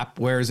a gap.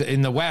 Whereas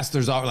in the West,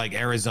 there's all like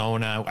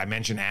Arizona. I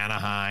mentioned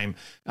Anaheim,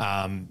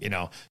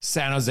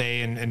 San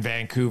Jose and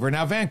Vancouver.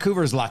 Now,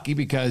 Vancouver's lucky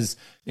because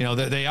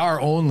they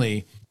are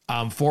only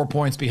 4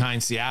 points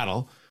behind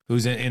Seattle,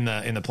 who's in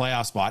the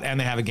playoff spot, and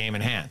they have a game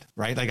in hand,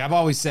 right? Like I've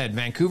always said,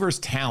 Vancouver's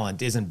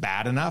talent isn't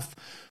bad enough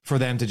for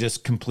them to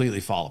just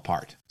completely fall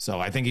apart. So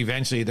I think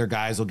eventually their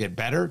guys will get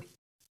better.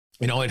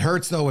 It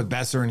hurts though with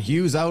Besser and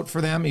Hughes out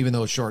for them, even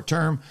though it's short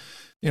term,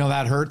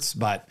 that hurts.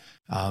 But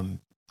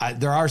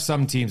there are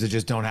some teams that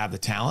just don't have the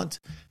talent.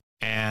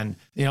 And,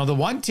 the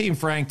one team,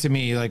 Frank, to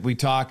me, like we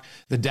talk,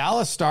 the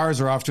Dallas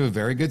Stars are off to a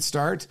very good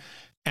start.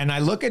 And I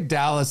look at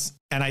Dallas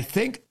and I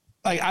think,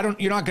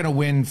 you're not going to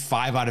win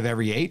 5 out of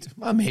every 8.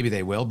 Well, maybe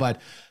they will,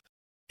 but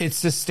it's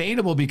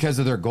sustainable because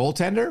of their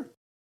goaltender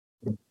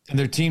and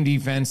their team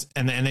defense.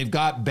 And they've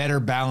got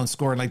better balanced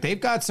scoring. Like they've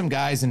got some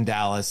guys in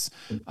Dallas,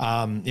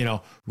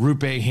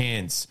 Rupe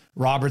Hintz,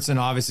 Robertson,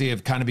 obviously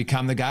have kind of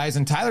become the guys,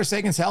 and Tyler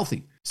Seguin's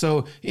healthy.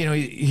 So,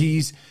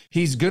 he's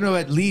going to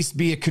at least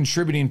be a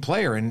contributing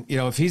player. And,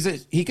 if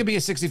he could be a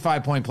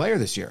 65-point player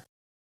this year,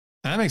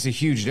 and that makes a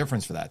huge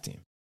difference for that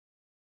team.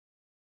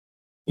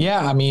 Yeah.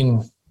 I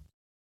mean,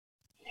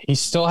 he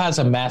still has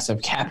a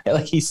massive cap hit.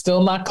 Like he's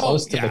still not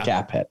close to the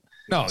cap hit.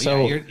 No,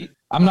 so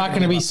I'm not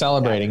going to be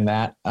celebrating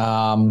that.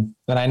 And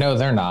I know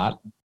they're not.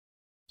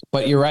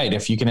 But you're right.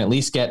 If you can at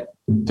least get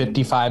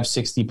 55,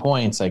 60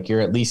 points, like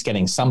you're at least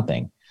getting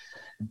something.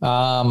 We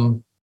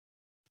got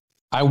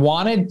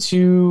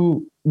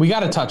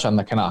to touch on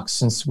the Canucks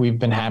since we've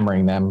been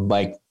hammering them.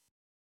 Like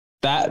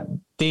that,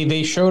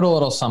 they showed a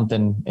little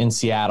something in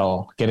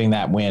Seattle getting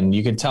that win.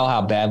 You could tell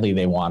how badly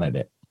they wanted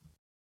it.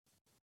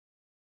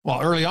 Well,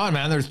 early on,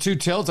 man, there's 2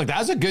 tilts. Like that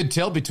was a good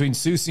tilt between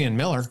Soucy and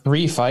Miller.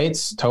 3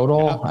 fights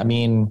total. Yeah. I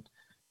mean,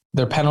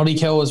 their penalty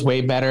kill was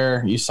way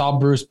better. You saw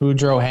Bruce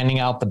Boudreau handing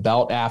out the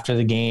belt after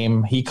the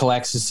game. He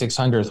collects his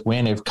 600th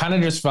win. It kind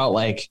of just felt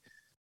like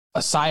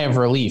a sigh of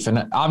relief.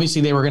 And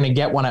obviously they were going to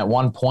get one at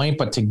one point,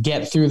 but to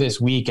get through this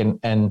week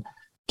and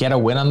get a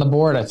win on the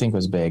board, I think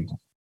was big.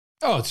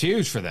 Oh, it's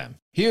huge for them.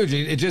 Huge.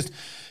 It just,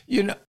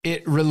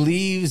 it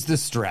relieves the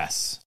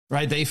stress.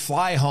 Right, they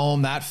fly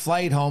home. That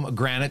flight home,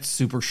 granted,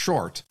 super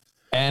short.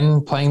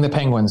 And playing the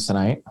Penguins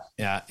tonight.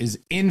 Yeah, is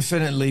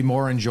infinitely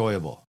more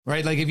enjoyable.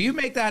 Right, like if you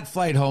make that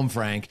flight home,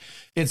 Frank,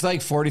 it's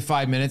like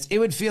 45 minutes. It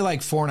would feel like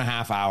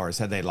 4.5 hours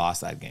had they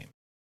lost that game.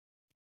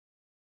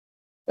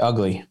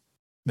 Ugly.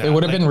 Yeah, it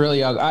would have been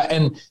really ugly.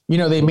 And,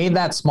 they made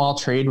that small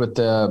trade with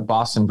the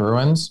Boston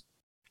Bruins.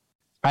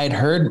 I had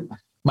heard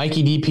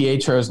Mikey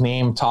DiPietro's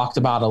name talked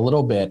about a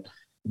little bit.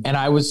 And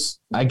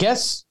I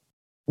guess,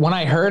 when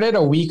I heard it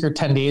a week or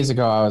 10 days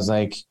ago, I was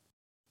like,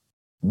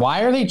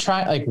 why are they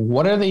trying? Like,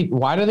 why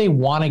do they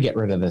want to get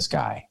rid of this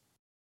guy?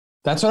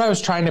 That's what I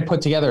was trying to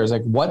put together. Is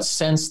like, what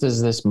sense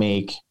does this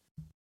make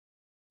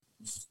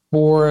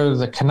for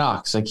the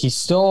Canucks? Like, he's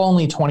still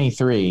only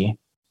 23,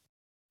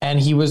 and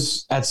he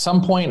was at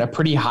some point a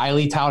pretty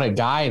highly touted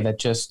guy that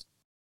just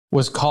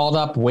was called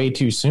up way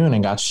too soon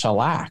and got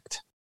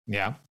shellacked.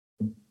 Yeah.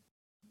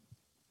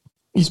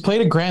 He's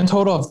played a grand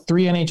total of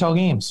 3 NHL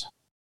games.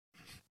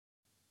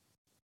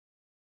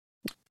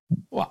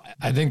 Well,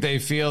 I think they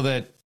feel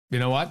that, you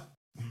know what?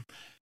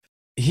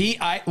 He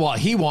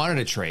wanted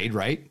a trade,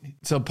 right?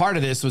 So part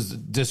of this was a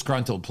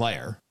disgruntled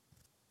player.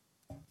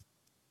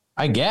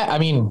 I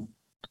mean,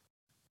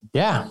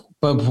 yeah,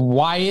 but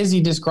why is he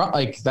disgruntled?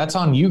 Like, that's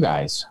on you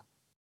guys.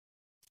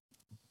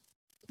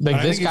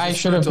 Like, this guy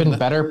should have been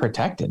better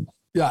protected.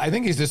 Yeah, I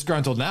think he's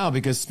disgruntled now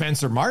because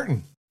Spencer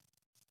Martin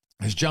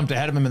has jumped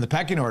ahead of him in the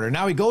pecking order.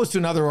 Now he goes to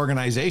another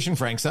organization,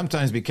 Frank.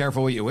 Sometimes be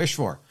careful what you wish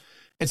for.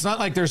 It's not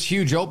like there's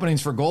huge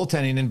openings for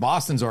goaltending in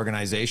Boston's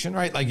organization,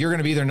 right? Like, you're going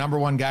to be their number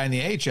one guy in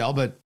the AHL,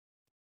 but,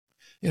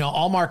 you know,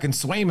 Allmark and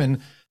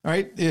Swayman,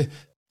 right?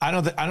 I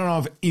don't know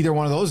if either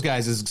one of those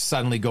guys is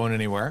suddenly going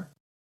anywhere.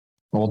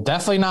 Well,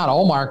 definitely not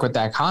Allmark with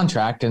that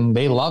contract, and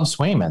they love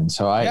Swayman.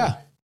 So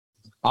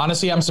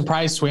honestly, I'm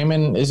surprised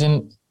Swayman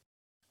isn't,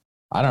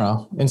 I don't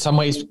know. In some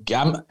ways,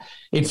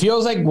 it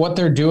feels like what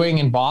they're doing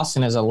in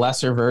Boston is a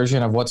lesser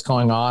version of what's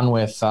going on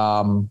with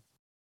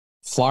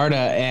Florida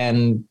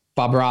and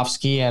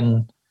Bobrovsky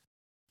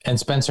and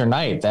Spencer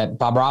Knight. That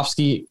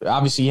Bobrovsky,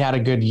 obviously he had a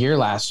good year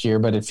last year,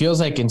 but it feels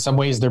like in some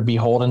ways they're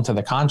beholden to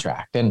the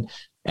contract.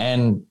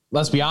 And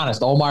let's be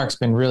honest, Olmark's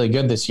been really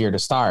good this year to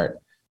start.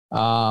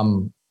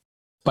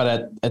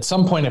 But at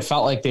some point it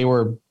felt like they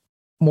were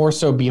more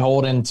so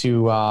beholden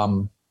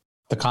to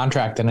the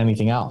contract than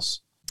anything else.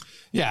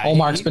 Yeah.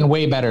 Olmark's been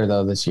way better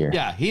though this year.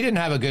 Yeah. He didn't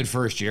have a good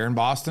first year in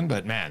Boston,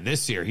 but man,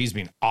 this year he's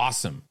been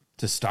awesome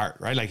to start,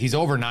 right? Like, he's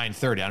over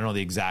 930. I don't know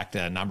the exact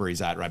number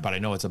he's at, right? But I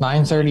know it's about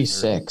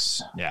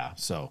 936. Yeah.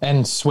 So,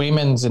 and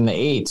Swayman's in the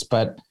 8s,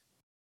 but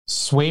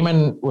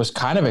Swayman was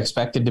kind of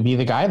expected to be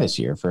the guy this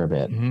year for a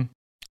bit. Mm-hmm.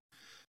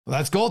 Well,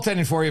 that's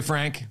goaltending for you,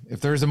 Frank. If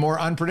there's a more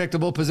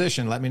unpredictable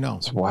position, let me know.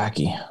 It's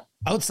wacky.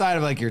 Outside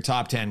of like your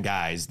top 10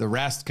 guys, the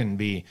rest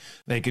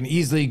they can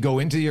easily go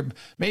into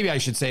maybe I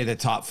should say the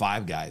top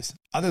 5 guys.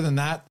 Other than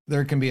that,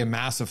 there can be a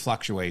massive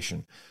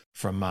fluctuation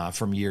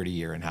from year to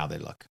year in how they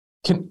look.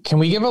 Can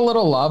we give a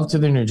little love to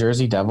the New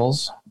Jersey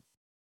Devils?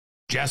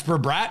 Jesper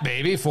Bratt,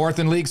 baby, 4th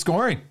in league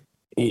scoring.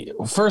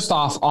 First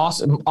off,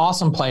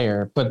 awesome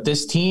player, but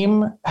this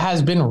team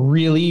has been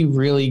really,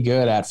 really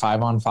good at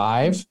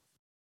 5-on-5,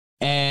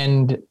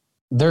 and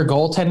their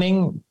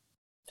goaltending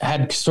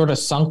had sort of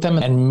sunk them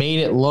and made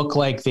it look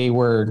like they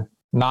were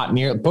not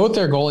near. Both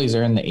their goalies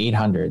are in the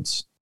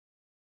 800s.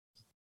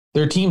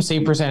 Their team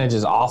save percentage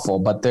is awful,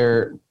 but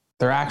they're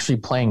actually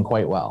playing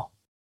quite well.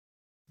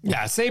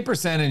 Yeah, save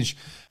percentage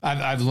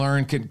I've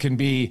learned can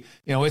be,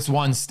 you know, it's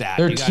one stat.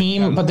 Their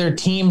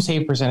team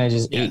save percentage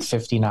is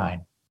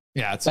 859.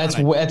 Yeah,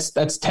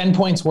 that's 10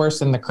 points worse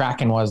than the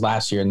Kraken was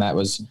last year, and that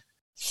was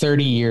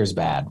 30 years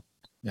bad.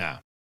 Yeah.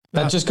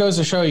 That just goes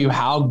to show you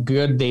how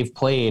good they've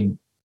played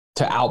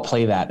to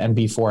outplay that and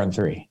be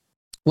 4-3.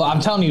 Well, I'm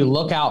telling you,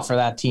 look out for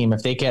that team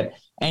if they get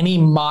any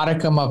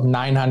modicum of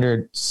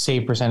 900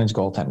 save percentage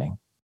goaltending.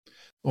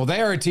 Well,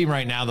 they are a team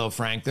right now, though,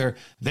 Frank.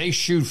 They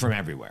shoot from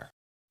everywhere,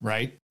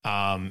 right?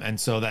 And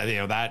so that, you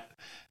know, that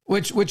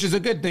which is a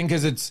good thing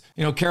because it's,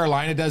 you know,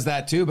 Carolina does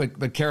that too,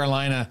 but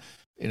Carolina,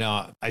 you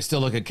know, I still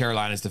look at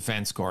Carolina's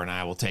defense score and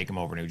I will take them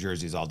over New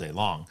Jersey's all day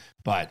long.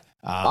 But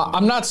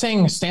I'm not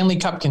saying Stanley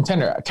Cup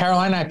contender.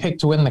 Carolina I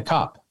picked to win the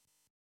cup.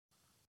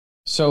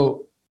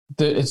 So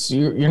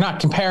you're not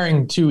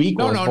comparing two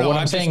equals. No, but what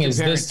I'm saying is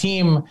this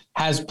team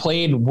has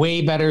played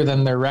way better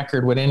than their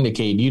record would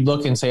indicate. You'd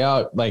look and say,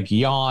 oh, like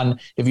yawn.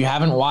 If you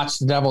haven't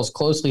watched the Devils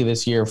closely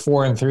this year,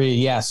 4-3,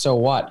 yeah, so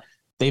what?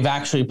 They've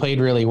actually played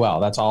really well.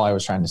 That's all I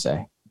was trying to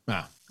say.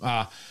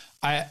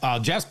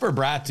 Jesper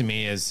Bratt to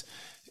me is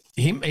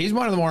he's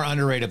one of the more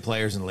underrated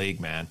players in the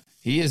league, man.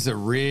 He is a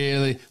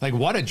really, like,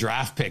 what a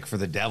draft pick for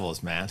the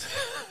Devils, man.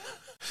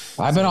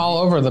 I've been all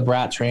over the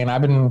Bratt train.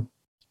 I've been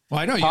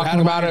I know you had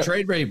him on your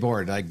trade rate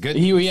board. Like, good.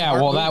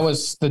 That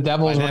was the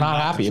Devils were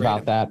not happy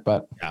about that,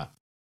 but yeah.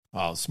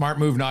 Well, smart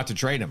move not to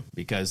trade him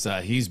because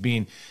he's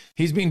been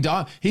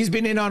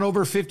in on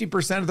over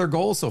 50% of their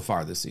goals so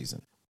far this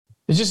season.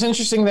 It's just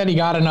interesting that he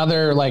got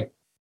another like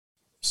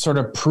sort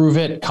of prove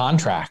it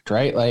contract,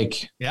 right?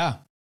 Like, yeah,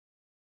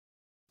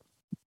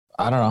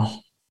 I don't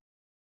know.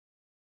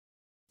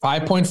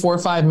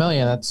 $5.45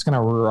 million. That's going to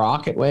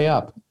rocket way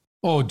up.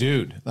 Oh,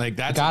 dude. Like,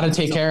 that's got to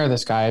take care of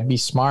this guy. Be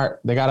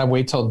smart. They got to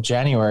wait till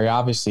January,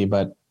 obviously,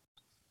 but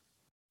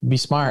be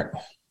smart.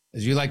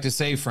 As you like to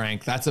say,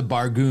 Frank, that's a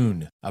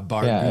bargoon. A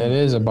bargoon. Yeah, it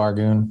is a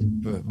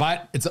bargoon.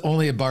 But it's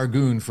only a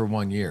bargoon for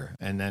 1 year.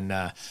 And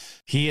then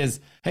he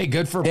is, hey,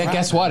 good for Pratt.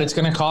 Guess what? It's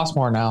going to cost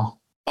more now.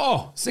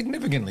 Oh,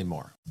 significantly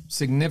more.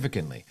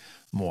 Significantly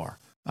more.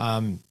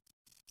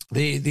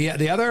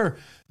 The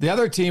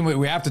other team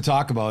we have to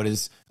talk about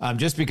is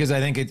just because I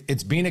think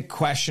it's been a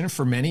question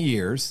for many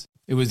years.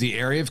 It was the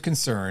area of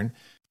concern.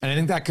 And I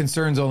think that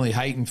concerns only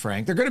heightened,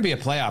 Frank. They're going to be a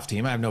playoff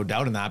team. I have no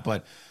doubt in that.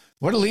 But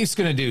what are the Leafs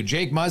going to do?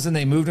 Jake Muzzin,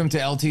 they moved him to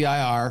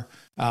LTIR.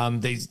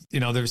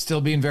 They're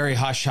still being very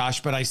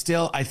hush-hush. But I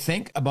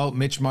think about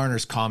Mitch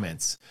Marner's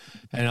comments.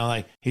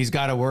 Like he's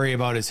got to worry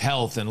about his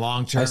health and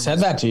long-term. I said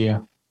that to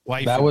you.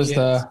 Wife that was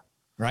kids,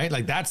 right?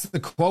 Like that's the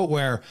quote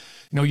where,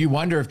 you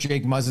wonder if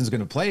Jake Muzzin's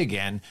going to play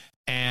again.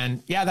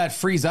 And yeah, that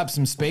frees up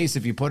some space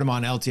if you put him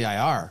on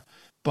LTIR.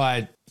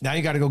 But now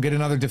you got to go get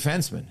another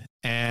defenseman.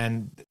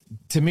 And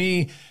to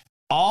me,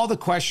 all the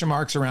question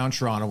marks around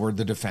Toronto were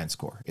the defense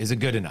core. Is it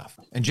good enough?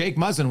 And Jake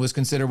Muzzin was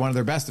considered one of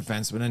their best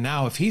defensemen. And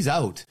now if he's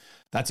out,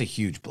 that's a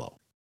huge blow.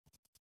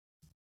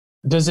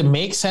 Does it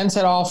make sense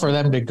at all for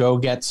them to go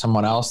get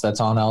someone else that's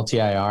on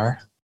LTIR?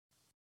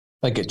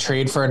 Like a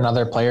trade for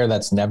another player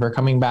that's never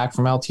coming back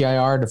from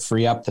LTIR to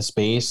free up the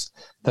space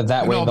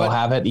that way they'll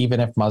have it even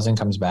if Muzzin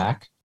comes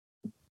back?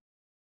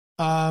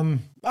 I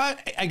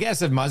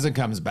guess if Muzzin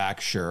comes back,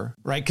 sure.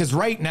 Right. Cause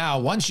right now,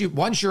 once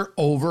you're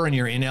over and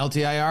you're in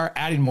LTIR,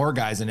 adding more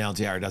guys in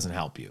LTIR doesn't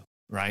help you.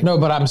 Right. No,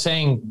 but I'm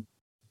saying,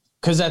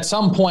 cause at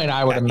some point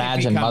I would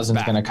imagine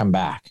Muzzin's going to come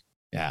back.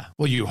 Yeah.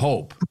 Well, you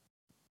hope.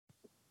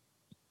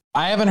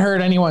 I haven't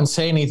heard anyone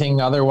say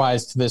anything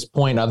otherwise to this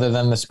point, other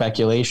than the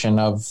speculation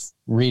of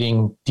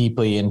reading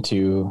deeply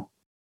into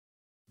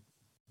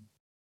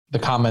the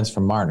comments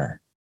from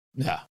Marner.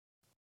 Yeah.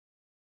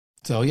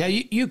 So, yeah,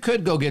 you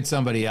could go get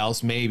somebody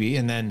else maybe,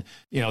 and then,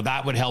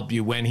 that would help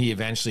you when he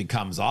eventually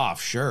comes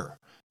off, sure.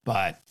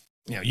 But,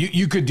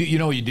 you could do,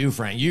 what you do,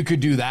 Frank? You could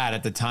do that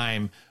at the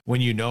time when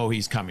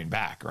he's coming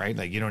back, right?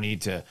 Like, you don't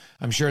need to,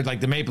 I'm sure,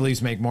 like, the Maple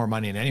Leafs make more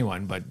money than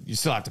anyone, but you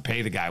still have to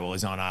pay the guy while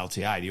he's on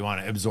LTI. Do you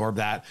want to absorb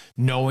that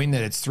knowing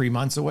that it's 3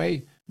 months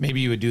away? Maybe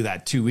you would do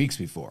that 2 weeks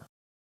before.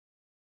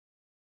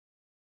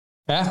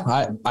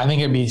 Yeah, I think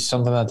it'd be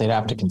something that they'd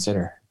have to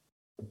consider.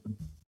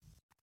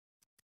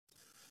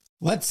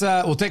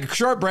 We'll take a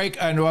short break,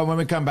 and when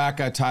we come back,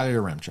 Tyler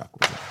Yaremchuk will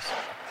join us.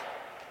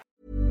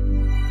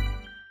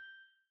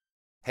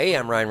 Hey,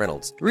 I'm Ryan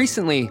Reynolds.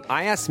 Recently,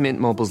 I asked Mint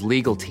Mobile's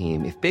legal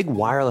team if big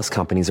wireless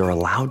companies are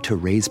allowed to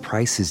raise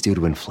prices due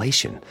to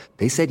inflation.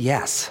 They said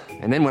yes.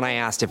 And then when I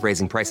asked if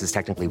raising prices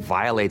technically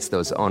violates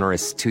those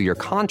onerous 2-year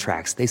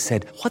contracts, they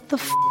said, "What the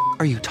f***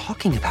 are you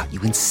talking about,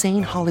 you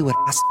insane Hollywood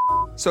ass?"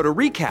 So to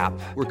recap,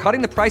 we're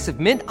cutting the price of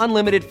Mint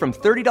Unlimited from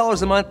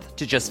 $30 a month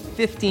to just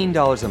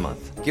 $15 a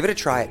month. Give it a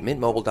try at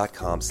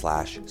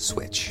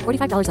mintmobile.com/switch.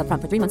 $45 up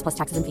front for 3 months plus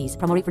taxes and fees.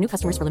 Promo rate for new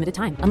customers for limited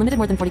time. Unlimited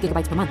more than 40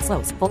 gigabytes per month.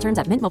 Slows full terms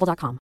at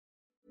mintmobile.com.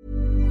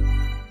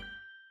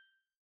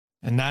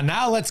 And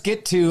now let's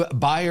get to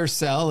buy or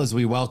sell as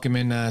we welcome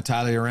in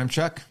Tyler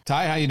Yaremchuk.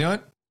 Ty, how you doing?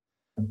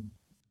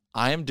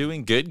 I am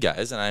doing good,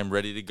 guys, and I am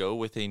ready to go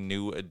with a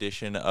new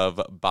edition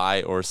of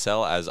Buy or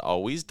Sell, as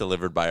always,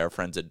 delivered by our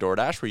friends at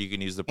DoorDash, where you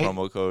can use the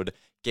promo code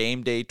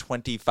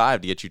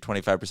GameDay25 to get you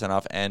 25%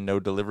 off and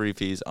no delivery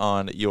fees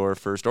on your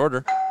first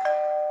order.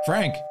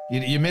 Frank,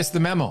 you missed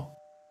the memo.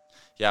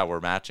 Yeah,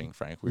 we're matching,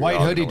 Frank.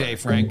 White hoodie day,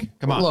 Frank.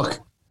 Come on. Look,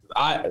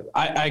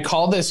 I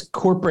call this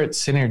corporate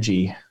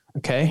synergy,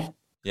 okay?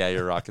 Yeah,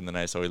 you're rocking the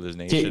nice Oilers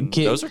Nation.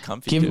 Those are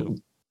comfy, too.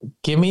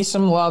 Give me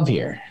some love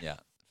here. Yeah,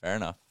 fair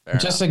enough.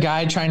 Just a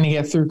guy trying to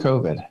get through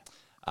COVID.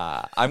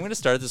 I'm going to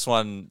start this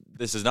one.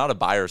 This is not a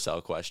buy or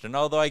sell question,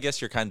 although I guess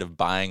you're kind of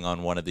buying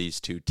on one of these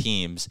two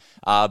teams.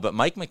 But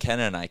Mike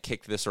McKenna and I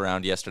kicked this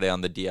around yesterday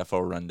on the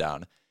DFO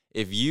Rundown.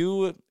 If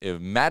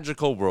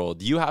magical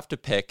world, you have to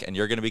pick and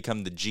you're going to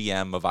become the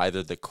GM of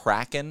either the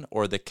Kraken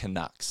or the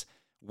Canucks,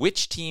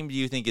 which team do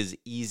you think is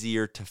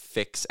easier to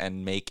fix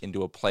and make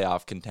into a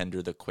playoff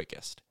contender the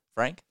quickest?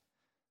 Frank?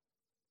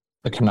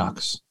 The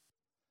Canucks.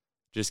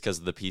 Just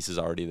because the piece is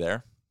already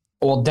there?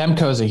 Well,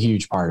 Demko is a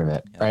huge part of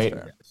it, right?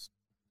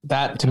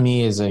 That to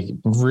me is a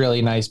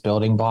really nice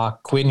building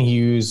block. Quinn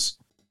Hughes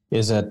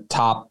is he's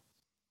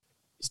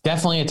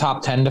definitely a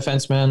top 10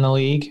 defenseman in the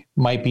league,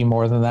 might be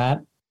more than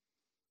that.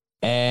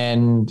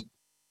 And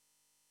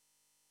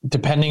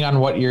depending on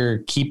what you're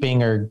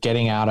keeping or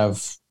getting out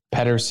of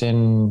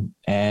Pettersson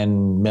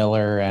and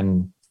Miller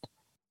and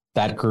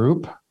that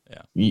group,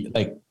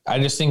 I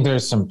just think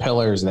there's some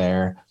pillars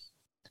there.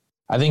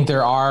 I think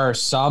there are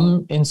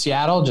some in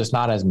Seattle, just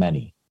not as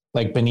many.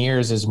 Like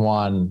Beniers is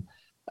one.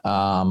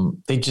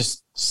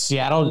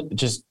 Seattle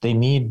they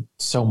need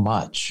so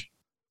much.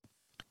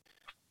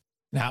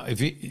 Now,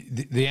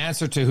 the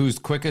answer to who's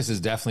quickest is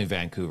definitely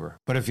Vancouver.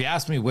 But if you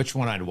ask me which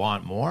one I'd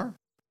want more,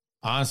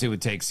 honestly,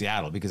 would take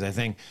Seattle, because I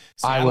think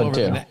Seattle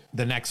over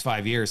the next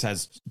 5 years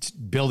has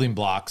building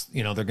blocks.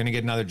 They're going to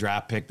get another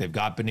draft pick. They've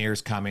got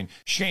Beniers coming.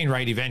 Shane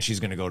Wright eventually is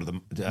going to go to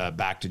the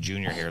back to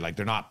junior here. Like,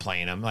 they're not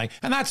playing him.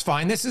 And that's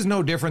fine. This is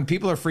no different.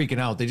 People are freaking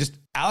out.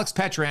 Alex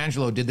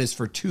Pietrangelo did this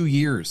for 2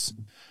 years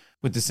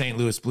with the St.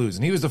 Louis Blues,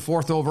 and he was the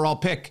 4th overall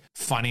pick.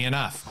 Funny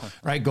enough,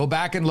 right? Go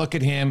back and look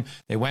at him.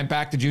 They went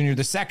back to junior.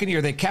 The second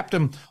year, they kept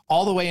him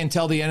all the way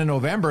until the end of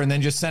November, and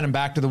then just sent him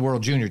back to the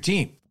World Junior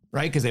team.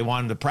 Right? Because they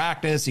wanted him to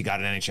practice. He got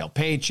an NHL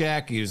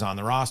paycheck. He was on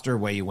the roster.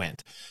 Away you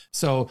went.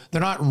 So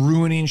they're not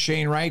ruining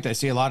Shane Wright. I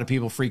see a lot of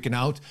people freaking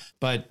out,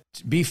 but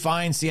be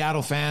fine,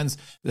 Seattle fans.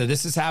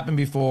 This has happened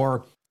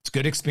before. It's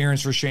good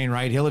experience for Shane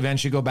Wright. He'll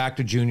eventually go back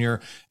to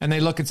junior. And they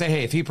look and say,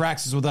 hey, if he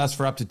practices with us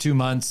for up to 2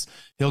 months,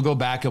 he'll go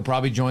back. He'll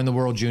probably join the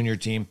World Junior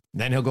team.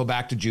 Then he'll go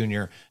back to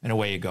junior, and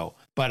away you go.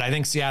 But I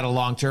think Seattle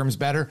long-term is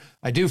better.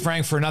 I do,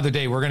 Frank, for another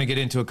day, we're going to get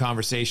into a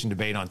conversation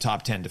debate on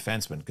top 10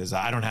 defensemen, because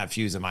I don't have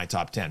Hughes in my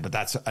top 10, but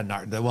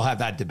we'll have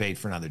that debate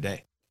for another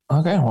day.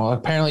 Okay. Well,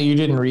 apparently you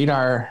didn't read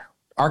our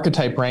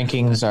archetype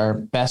rankings, our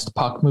best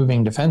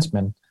puck-moving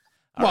defensemen.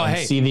 Well,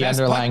 hey, see the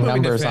underlying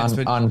numbers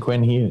on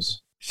Quinn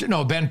Hughes.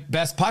 No,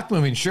 best puck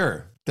moving,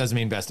 sure. Doesn't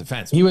mean best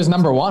defense. He was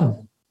number 1.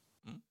 All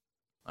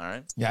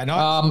right. Yeah, I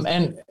know.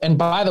 And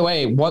by the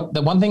way,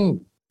 the one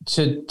thing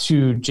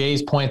to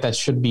Jay's point that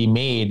should be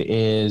made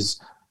is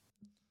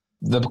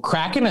the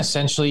Kraken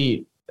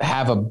essentially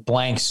have a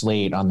blank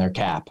slate on their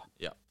cap.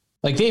 Yeah.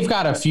 Like they've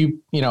got a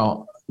few,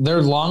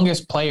 their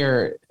longest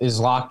player is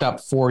locked up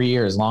 4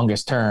 years,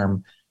 longest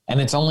term, and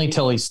it's only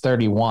till he's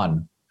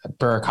 31,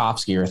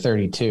 Burakovsky, or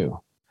 32.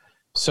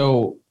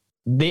 So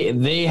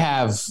they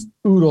have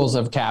oodles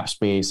of cap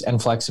space and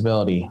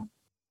flexibility,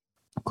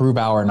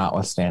 Grubauer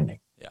notwithstanding.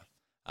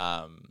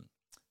 Yeah.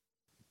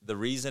 The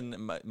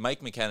reason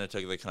Mike McKenna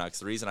took the Canucks,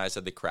 the reason I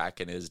said the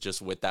Kraken is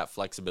just with that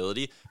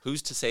flexibility.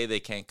 Who's to say they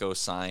can't go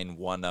sign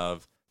one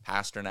of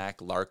Pasternak,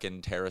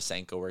 Larkin,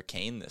 Tarasenko, or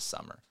Kane this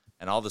summer?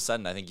 And all of a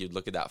sudden, I think you'd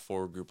look at that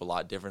forward group a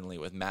lot differently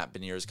with Matt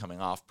Beniers coming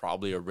off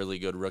probably a really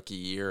good rookie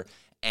year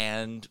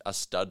and a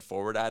stud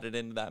forward added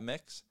into that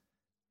mix.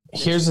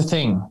 Here's the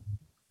thing.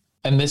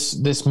 And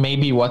this may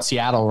be what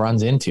Seattle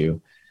runs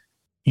into.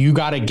 You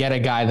got to get a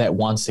guy that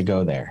wants to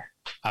go there.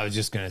 I was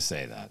just going to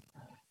say that.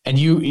 And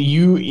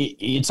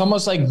it's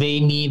almost like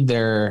they need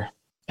their,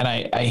 and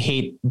I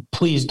hate,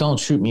 please don't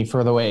shoot me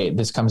for the way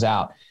this comes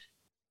out.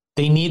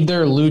 They need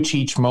their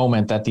Lucic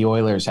moment that the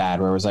Oilers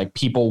had, where it was like,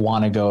 people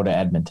want to go to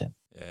Edmonton.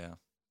 Yeah.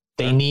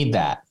 They need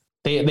that.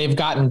 They've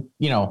gotten,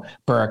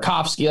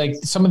 Burakovsky, like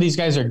some of these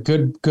guys are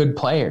good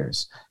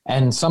players,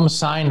 and some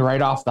signed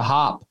right off the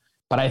hop.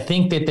 But I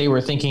think that they were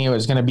thinking it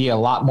was going to be a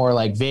lot more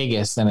like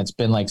Vegas than it's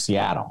been like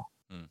Seattle.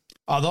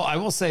 Although I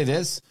will say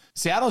this,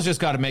 Seattle's just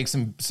got to make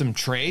some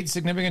trades,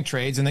 significant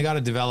trades, and they got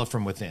to develop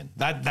from within.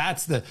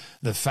 That's the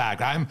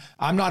fact.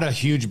 I'm not a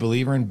huge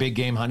believer in big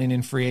game hunting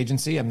in free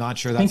agency. I'm not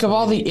sure. Think of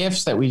all the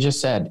ifs that we just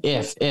said.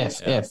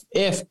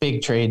 If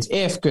big trades,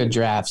 if good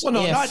drafts. Well,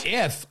 no, not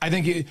if. I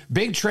think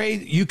big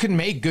trade, you can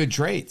make good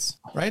trades,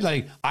 right?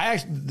 Like I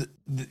actually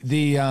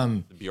the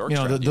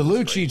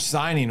Lucic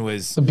signing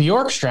was the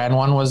Bjorkstrand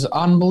one was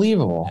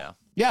unbelievable. Yeah.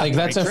 Yeah, like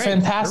that's a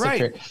fantastic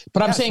trade.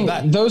 But I'm saying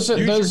those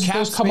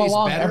come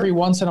along better every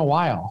once in a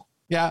while.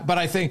 Yeah, but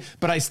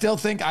I still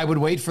think I would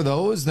wait for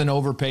those than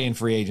overpay in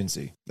free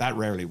agency. That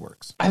rarely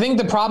works. I think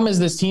the problem is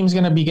this team's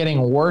going to be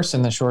getting worse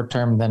in the short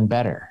term than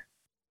better.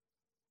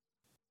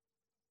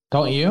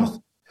 Don't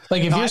you?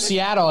 Like if you're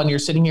Seattle and you're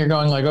sitting here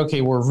going like,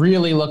 okay, we're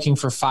really looking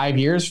for 5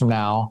 years from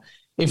now.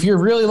 If you're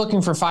really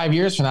looking for 5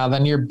 years from now,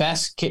 then your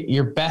best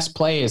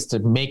play is to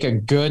make a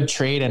good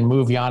trade and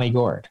move Yanni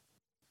Gourde.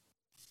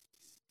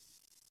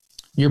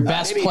 Your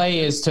best play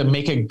is to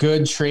make a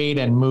good trade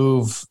and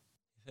move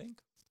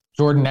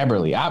Jordan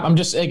Eberle. I'm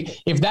just like,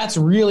 if that's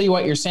really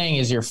what you're saying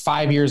is you're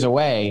 5 years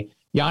away,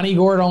 Yanni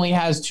Gourde only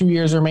has 2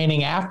 years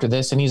remaining after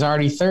this, and he's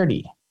already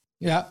 30.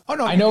 Yeah. Oh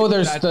no, I know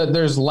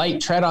there's light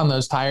tread on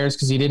those tires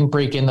because he didn't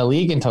break in the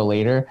league until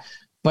later,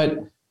 but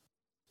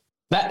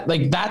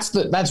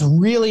that's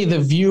really the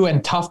view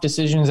and tough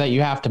decisions that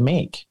you have to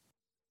make.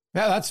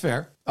 Yeah, that's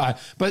fair.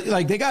 But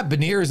like they got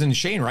Beniers and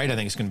Shane Wright, I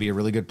think is going to be a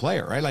really good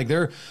player, right? Like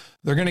they're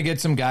going to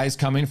get some guys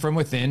coming from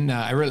within.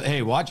 I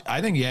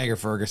think Jagger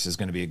Fergus is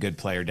going to be a good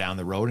player down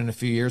the road in a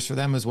few years for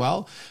them as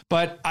well.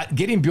 But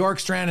getting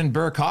Bjorkstrand and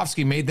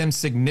Burakovsky made them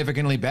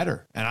significantly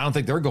better, and I don't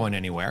think they're going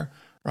anywhere.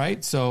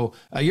 Right. So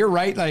you're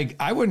right. Like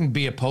I wouldn't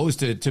be opposed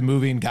to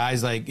moving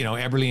guys like,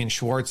 Eberle and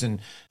Schwartz and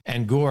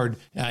Gourde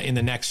in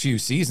the next few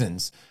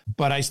seasons.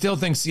 But I still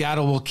think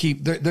Seattle will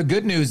keep the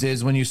good news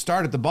is when you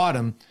start at the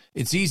bottom,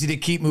 it's easy to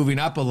keep moving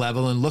up a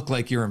level and look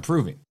like you're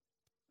improving.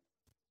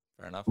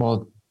 Fair enough.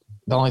 Well,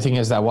 the only thing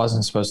is that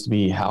wasn't supposed to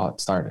be how it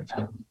started.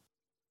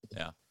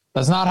 Yeah.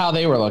 That's not how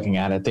they were looking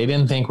at it. They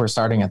didn't think we're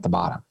starting at the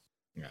bottom.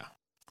 Yeah.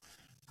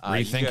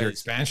 Rethink your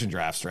expansion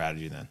draft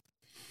strategy then.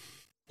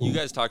 You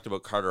guys talked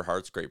about Carter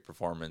Hart's great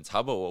performance.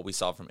 How about what we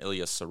saw from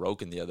Ilya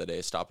Sorokin the other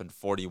day, stopping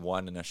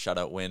 41 in a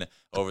shutout win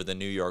over the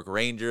New York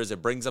Rangers?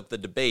 It brings up the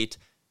debate.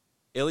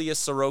 Ilya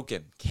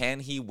Sorokin,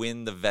 can he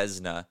win the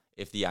Vezina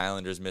if the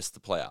Islanders miss the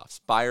playoffs?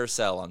 Buy or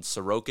sell on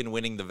Sorokin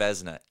winning the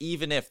Vezina,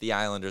 even if the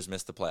Islanders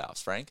miss the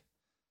playoffs, Frank?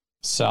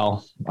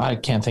 Sell. I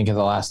can't think of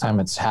the last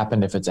time it's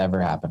happened, if it's ever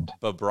happened.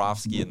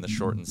 Bobrovsky in the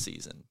shortened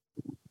season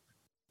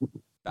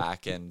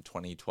back in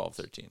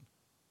 2012-13.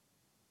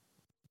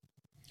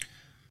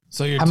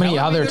 So how many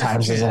other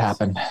times has it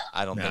happened?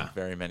 I don't think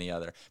very many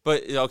other.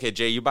 But okay,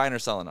 Jay, you buying or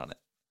selling on it?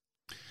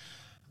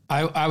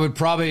 I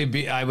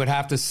would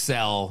have to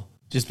sell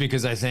just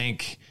because I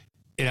think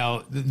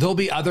there'll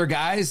be other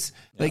guys.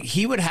 Like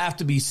he would have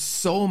to be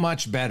so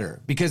much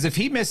better, because if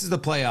he misses the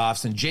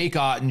playoffs and Jake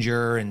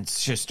Ottinger and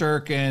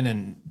Shesterkin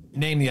and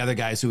name the other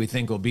guys who we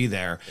think will be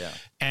there,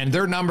 and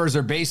their numbers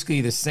are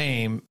basically the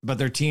same, but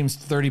their team's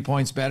 30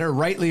 points better,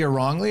 rightly or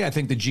wrongly, I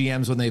think the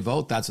GMs, when they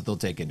vote, that's what they'll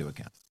take into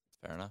account.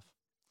 Fair enough.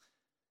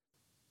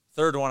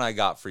 Third one I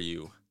got for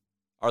you.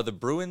 Are the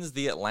Bruins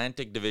the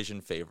Atlantic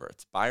Division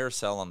favorites? Buy or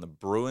sell on the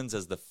Bruins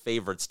as the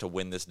favorites to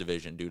win this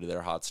division due to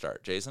their hot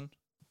start? Jason?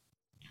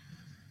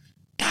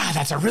 God,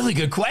 that's a really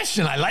good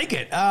question. I like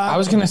it. I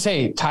was going to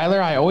say,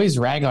 Tyler, I always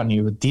rag on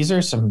you, but these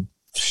are some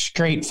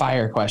straight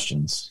fire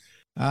questions.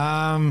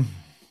 God,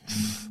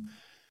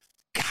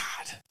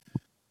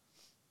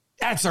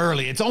 that's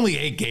early. It's only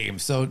 8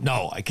 games. So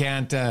no, I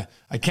can't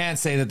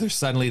say that they're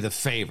suddenly the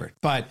favorite,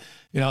 but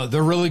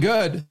they're really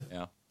good.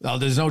 Yeah. Oh,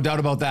 there's no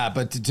doubt about that.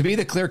 But to be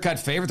the clear-cut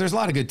favorite, there's a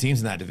lot of good teams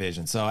in that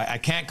division. So I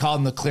can't call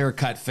them the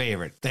clear-cut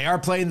favorite. They are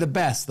playing the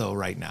best, though,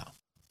 right now.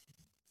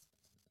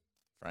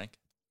 Frank?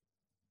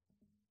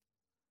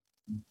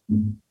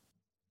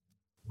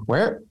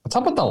 What's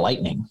up with the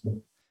Lightning?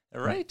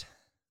 All right.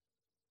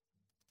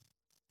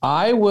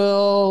 I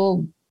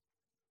will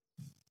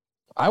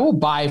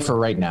buy for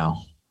right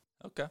now.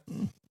 Okay.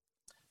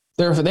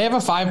 They have a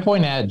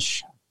 5-point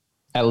edge,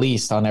 at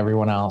least, on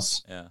everyone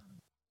else. Yeah.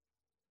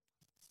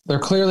 They're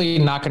clearly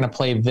not going to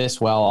play this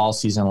well all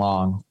season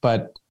long,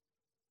 but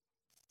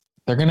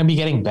they're going to be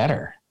getting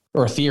better,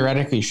 or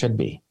theoretically should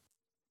be.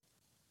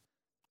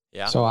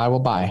 Yeah. So I will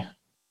buy.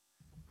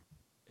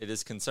 It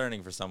is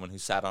concerning for someone who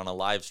sat on a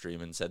live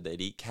stream and said they'd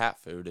eat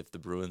cat food if the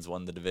Bruins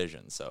won the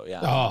division. So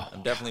yeah,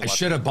 I'm definitely. I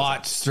should have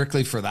bought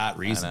strictly for that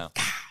reason.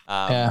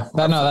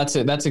 That's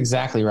it. That's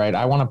exactly right.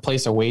 I want to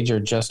place a wager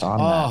just on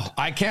that.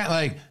 I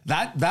can't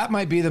that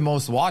might be the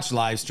most watched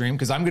live stream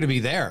because I'm going to be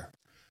there.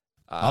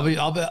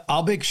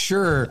 I'll make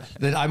sure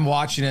that I'm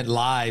watching it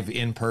live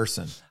in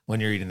person when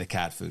you're eating the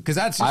cat food, because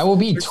I will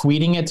be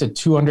tweeting it to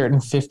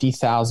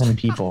 250,000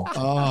 people.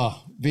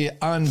 Be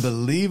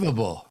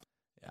unbelievable.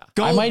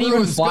 Go I might Bruins,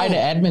 even fly to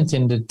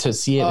Edmonton to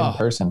see it in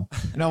person.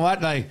 You know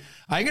what? I'm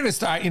going to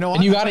start,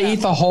 And you got to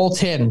eat the whole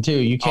tin too.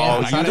 You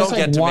can't. You don't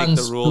get to make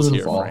the rules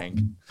here, Frank.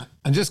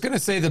 I'm just going to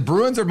say the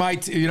Bruins are my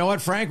you know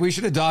what, Frank? We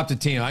should adopt a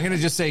team. I'm going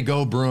to just say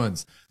go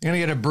Bruins. I'm going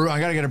to get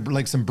I got to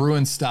get some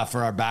Bruins stuff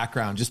for our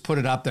background. Just put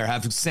it up there.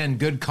 Send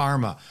good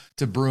karma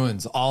to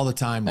Bruins all the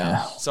time now.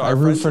 Yeah. So I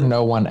root for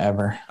no one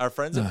ever. Our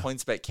friends at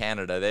PointsBet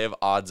Canada, they have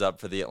odds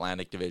up for the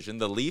Atlantic Division.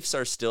 The Leafs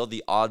are still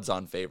the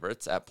odds-on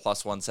favorites at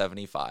plus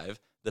 175.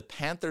 The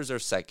Panthers are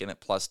second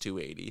at plus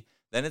 280.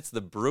 Then it's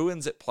the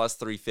Bruins at plus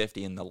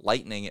 350 and the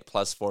Lightning at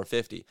plus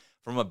 450.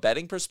 From a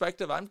betting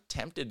perspective, I'm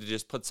tempted to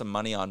just put some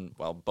money on,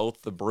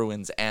 both the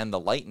Bruins and the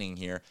Lightning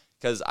here,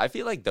 because I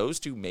feel like those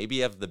two maybe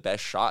have the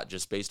best shot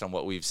just based on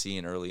what we've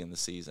seen early in the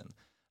season.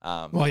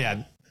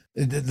 The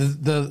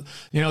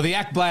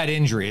Ekblad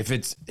injury,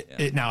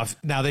 now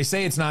they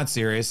say it's not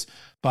serious,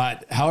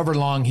 but however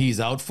long he's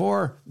out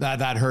for,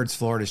 that hurts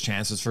Florida's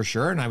chances for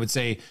sure. And I would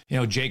say,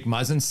 Jake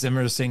Muzzin,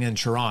 similar to Singh in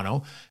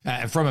Toronto,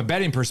 from a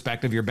betting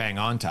perspective, you're bang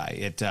on,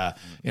 Ty.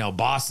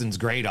 Boston's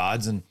great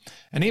odds, and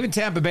even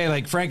Tampa Bay,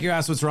 like Frank, you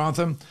asked what's wrong with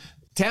them.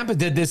 Tampa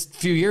did this a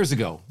few years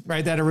ago,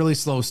 right? They had a really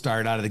slow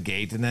start out of the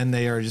gate, and then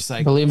they are just like,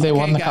 I believe they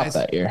won the cup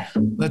that year.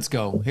 Let's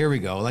go. Here we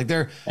go. Like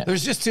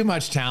there's just too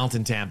much talent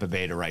in Tampa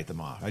Bay to write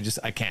them off.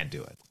 I can't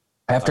do it.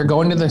 After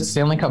going to the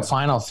Stanley Cup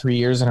final 3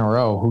 years in a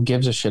row, who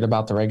gives a shit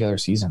about the regular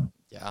season?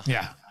 Yeah.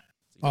 Yeah.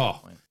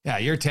 Yeah.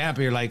 You're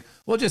Tampa. You're like,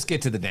 we'll just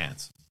get to the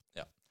dance.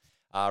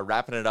 Yeah.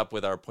 Wrapping it up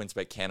with our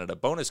PointsBet Canada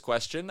bonus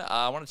question.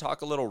 I want to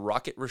talk a little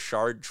Rocket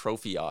Richard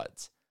trophy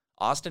odds.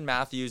 Austin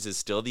Matthews is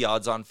still the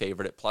odds-on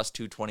favorite at plus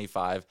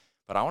 225,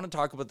 but I want to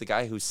talk about the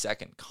guy who's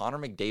second, Connor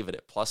McDavid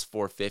at plus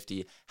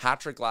 450.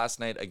 Hat-trick last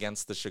night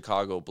against the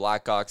Chicago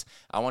Blackhawks.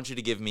 I want you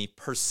to give me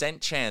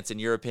percent chance, in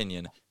your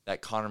opinion,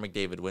 that Connor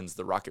McDavid wins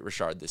the Rocket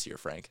Richard this year,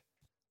 Frank.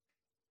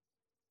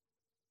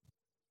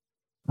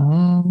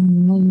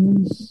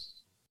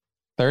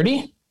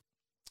 30?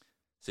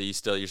 So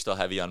you're still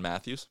heavy on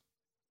Matthews?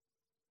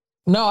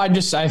 No, I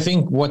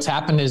think what's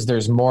happened is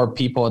there's more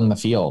people in the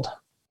field.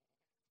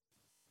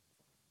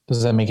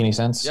 Does that make any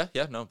sense?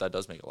 Yeah, no, that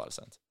does make a lot of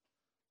sense.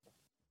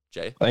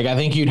 Jay? I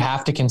think you'd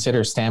have to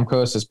consider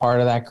Stamkos as part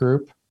of that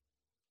group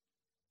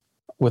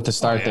with the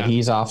start that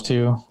he's off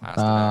to.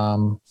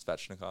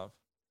 Svechnikov.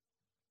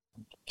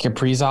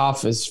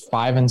 Kaprizov is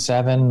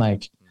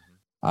 5-7.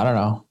 I don't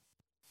know.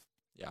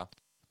 Yeah.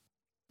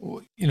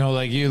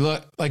 You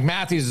look like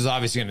Matthews is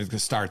obviously going to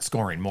start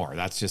scoring more.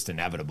 That's just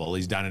inevitable.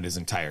 He's done it his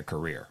entire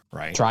career,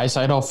 right?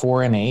 Draisaitl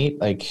 4 and 8.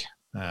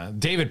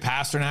 David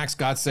Pasternak's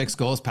got 6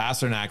 goals.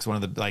 Pasternak's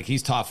one of the,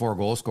 he's top 4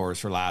 goal scorers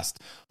for last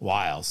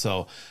while.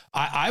 So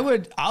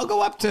I'll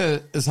go up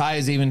to as high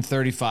as even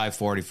 35,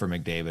 40 for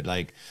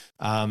McDavid.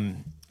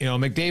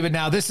 McDavid,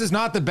 now this is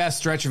not the best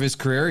stretch of his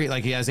career.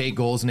 He has 8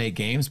 goals in 8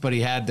 games, but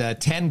he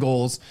had 10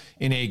 goals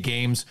in 8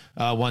 games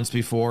once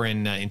before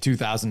in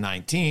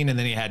 2019. And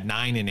then he had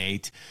 9 in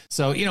 8.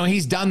 So,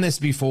 he's done this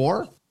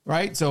before,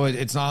 right? So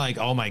it's not like,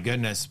 oh my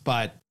goodness,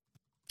 but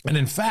And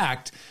in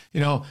fact,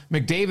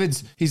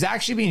 McDavid's, he's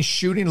actually been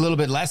shooting a little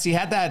bit less. He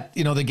had that,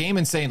 the game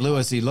in St.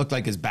 Louis, he looked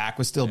like his back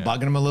was still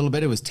bugging him a little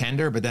bit. It was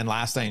tender, but then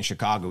last night in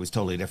Chicago, it was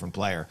totally a different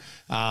player.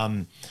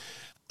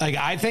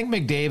 I think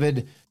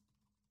McDavid,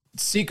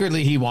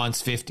 secretly, he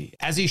wants 50,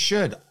 as he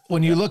should.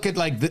 When you look at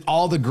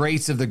all the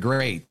greats of the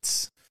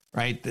greats,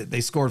 right?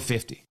 They scored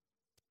 50,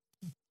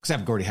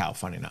 except Gordie Howe,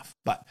 funny enough.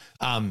 But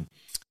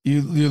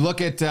you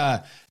look at,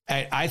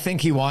 I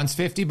think he wants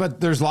 50, but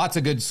there's lots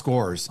of good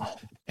scores.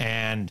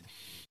 And,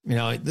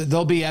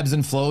 there'll be ebbs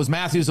and flows.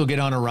 Matthews will get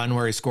on a run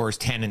where he scores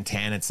 10 and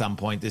 10 at some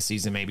point this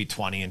season, maybe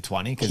 20 and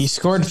 20. He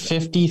scored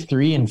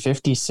 53 and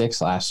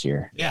 56 last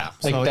year. Yeah.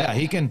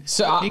 He can.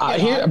 So I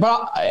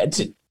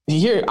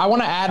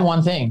want to add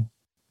one thing.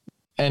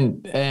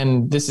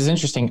 And this is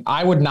interesting.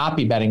 I would not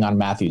be betting on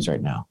Matthews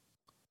right now.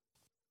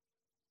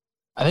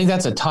 I think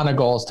that's a ton of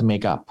goals to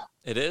make up.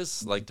 It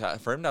is,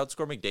 for him to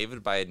outscore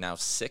McDavid by now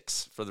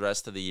 6 for the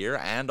rest of the year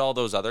and all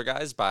those other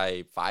guys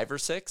by 5 or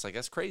 6,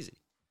 that's crazy.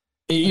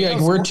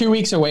 We're 2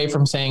 weeks away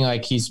from saying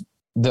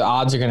the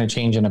odds are going to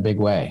change in a big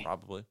way.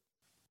 Probably.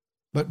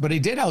 But he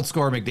did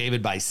outscore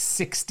McDavid by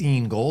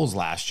 16 goals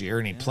last year,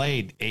 and he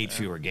played 8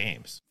 fewer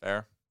games.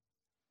 Fair.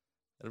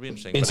 It'll be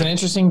interesting. It's an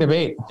interesting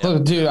debate. Yeah.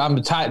 Look,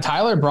 dude,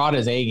 Tyler brought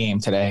his A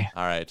game today.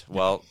 All right.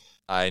 Well,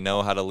 I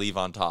know how to leave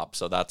on top,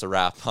 so that's a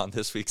wrap on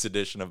this week's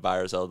edition of Buy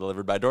or Sell,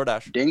 delivered by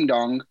DoorDash. Ding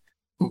dong.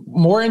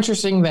 More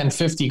interesting than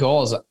 50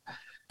 goals,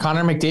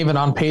 Connor McDavid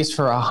on pace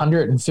for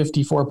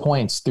 154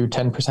 points through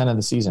 10% of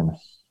the season.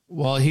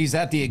 Well, he's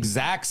at the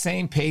exact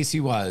same pace he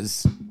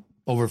was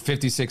over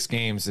 56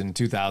 games in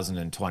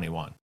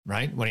 2021,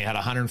 right? When he had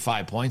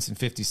 105 points in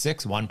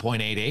 56,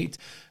 1.88,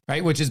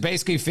 right? Which is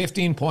basically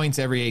 15 points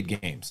every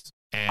 8 games.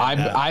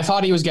 And I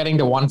thought he was getting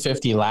to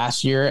 150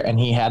 last year, and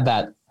he had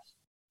that.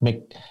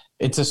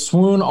 It's a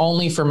swoon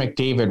only for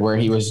McDavid where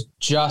he was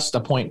just a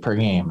point per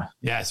game.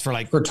 Yes,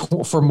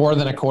 for more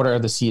than a quarter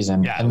of the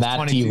season. Yeah, and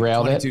that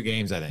derailed 22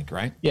 games, I think,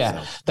 right?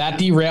 Yeah, that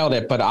derailed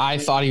it, but I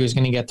thought he was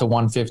going to get to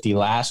 150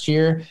 last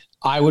year.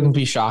 I wouldn't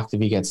be shocked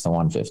if he gets to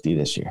 150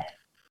 this year.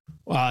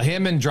 Well,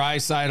 him and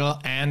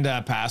Draisaitl and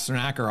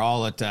Pasternak are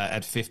all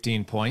at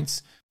 15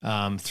 points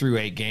through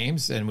 8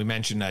 games. And we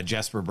mentioned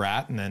Jesper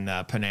Bratt and then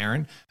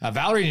Panarin.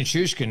 Valeri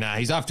Nichushkin,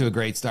 he's off to a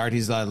great start.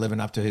 He's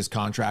living up to his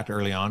contract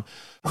early on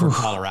for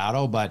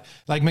Colorado. But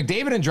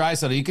McDavid and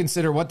Draisaitl, you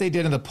consider what they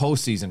did in the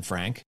postseason,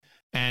 Frank.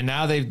 And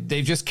now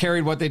they've just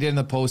carried what they did in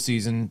the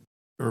postseason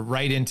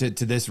right into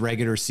this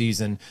regular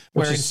season.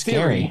 Which is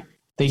scary.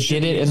 They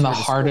did it in the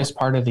hardest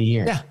part of the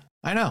year. Yeah,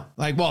 I know.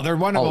 they're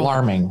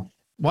alarming.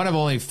 One of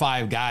only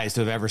 5 guys to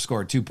have ever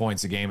scored 2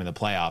 points a game in the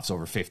playoffs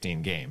over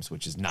 15 games,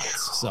 which is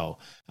nuts. So,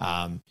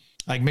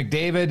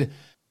 McDavid,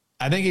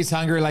 I think he's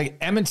hungry.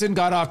 Edmonton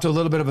got off to a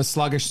little bit of a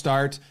sluggish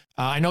start.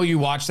 I know you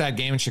watched that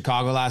game in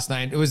Chicago last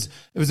night. It was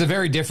a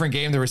very different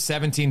game. There were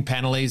 17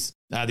 penalties.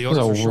 The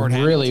Oilers were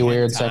shorthanded. Really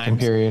weird second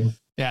period.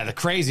 Yeah, the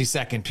crazy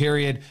second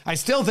period. I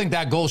still think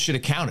that goal should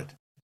have counted.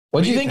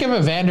 What do you think of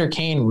Evander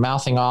Kane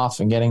mouthing off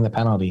and getting the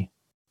penalty?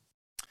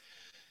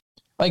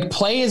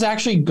 Play is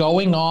actually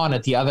going on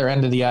at the other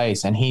end of the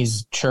ice, and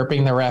he's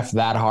chirping the ref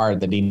that hard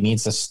that he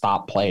needs to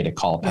stop play to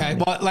call a penalty.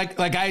 Yeah, well, like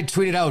I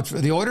tweeted out,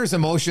 the Oilers'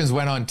 emotions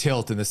went on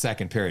tilt in the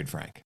second period,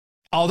 Frank.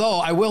 Although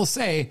I will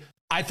say,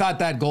 I thought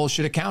that goal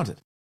should have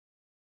counted.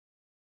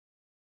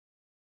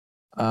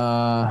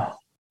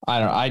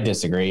 I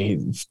disagree.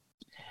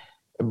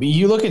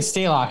 You look at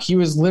Stalock, he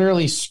was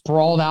literally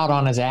sprawled out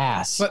on his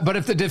ass. But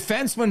if the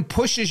defenseman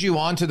pushes you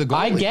onto the goalie.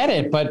 I get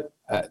it, but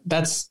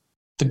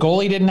the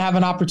goalie didn't have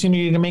an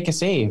opportunity to make a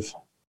save.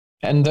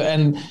 And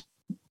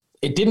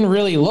it didn't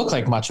really look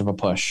like much of a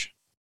push.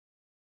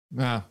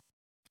 Yeah.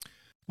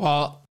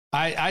 Well,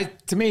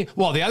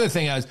 the other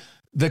thing is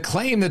the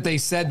claim that they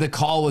said the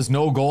call was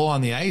no goal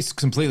on the ice,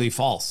 completely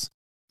false.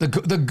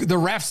 The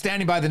ref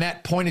standing by the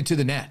net pointed to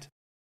the net.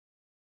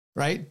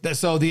 Right.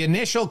 So the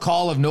initial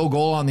call of no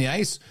goal on the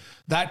ice,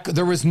 that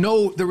there was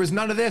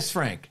none of this,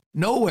 Frank.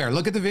 Nowhere.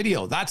 Look at the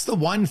video. That's the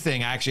one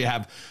thing I actually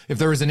have. If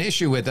there was an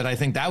issue with it, I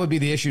think that would be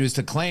the issue, is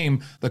to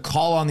claim the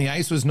call on the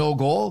ice was no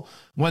goal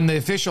when the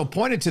official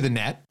pointed to the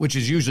net, which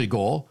is usually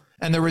goal,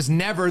 and there was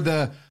never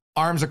the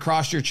arms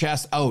across your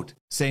chest out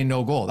saying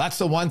no goal. That's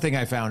the one thing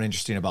I found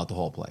interesting about the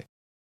whole play.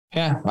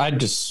 Yeah,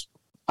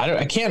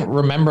 I can't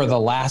remember the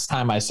last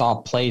time I saw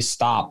play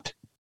stopped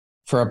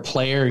for a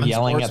player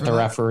yelling at the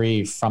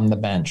referee from the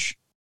bench.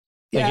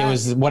 It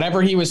was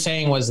whatever he was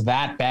saying was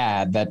that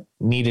bad that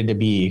needed to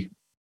be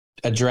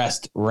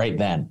addressed right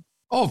then.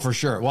 Oh, for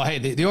sure. Well, hey,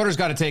 the Oilers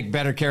got to take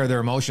better care of their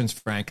emotions,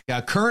 Frank.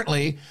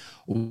 Currently,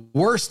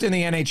 worst in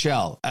the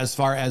NHL as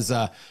far as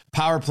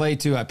power play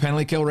to a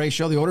penalty kill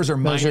ratio. The Oilers are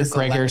minus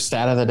Gregor's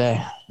stat of the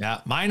day.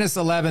 Yeah, minus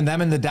 11,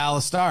 them and the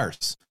Dallas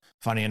Stars.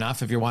 Funny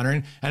enough, if you're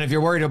wondering. And if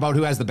you're worried about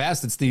who has the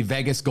best, it's the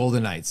Vegas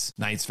Golden Knights.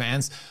 Knights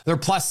fans, they're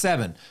plus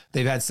 7.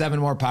 They've had 7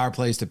 more power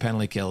plays to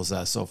penalty kills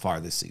so far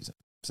this season.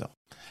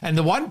 And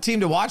the one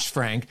team to watch,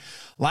 Frank,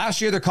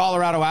 last year, the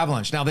Colorado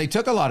Avalanche. Now, they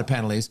took a lot of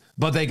penalties,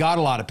 but they got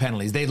a lot of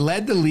penalties. They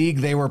led the league.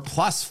 They were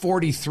plus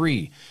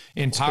 43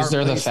 in power plays. Because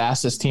they're the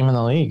fastest team in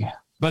the league.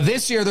 But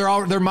this year they're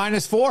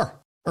 -4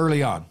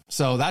 early on.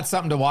 So that's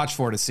something to watch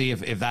for to see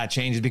if that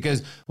changes,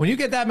 because when you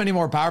get that many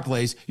more power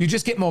plays, you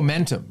just get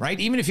momentum, right?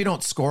 Even if you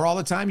don't score all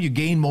the time, you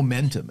gain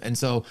momentum. And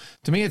so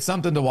to me, it's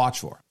something to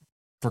watch for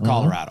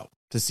Colorado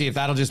to see if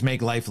that'll just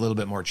make life a little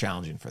bit more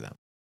challenging for them.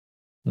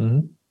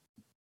 Mm-hmm.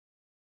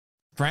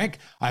 Frank,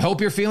 I hope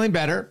you're feeling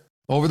better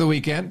over the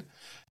weekend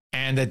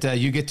and that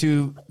you get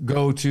to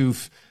go to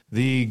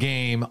the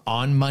game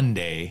on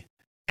Monday.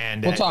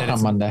 And we'll talk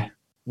on Monday.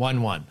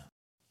 1-1.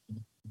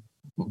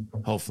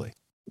 Hopefully.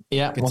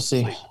 Yeah, we'll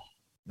see.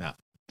 Yeah.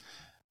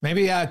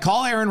 Maybe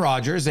call Aaron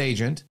Rodgers'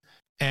 agent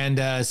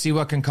and see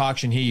what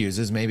concoction he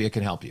uses. Maybe it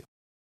can help you.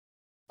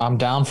 I'm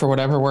down for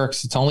whatever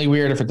works. It's only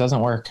weird if it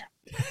doesn't work.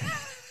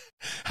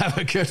 Have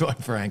a good one,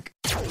 Frank.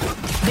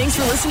 Thanks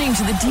for listening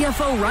to the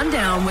DFO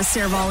Rundown with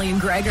Saravalli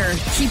and Gregor.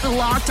 Keep it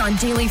locked on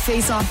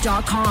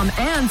dailyfaceoff.com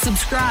and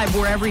subscribe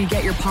wherever you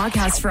get your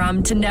podcasts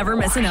from to never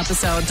miss an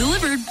episode.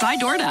 Delivered by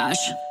DoorDash.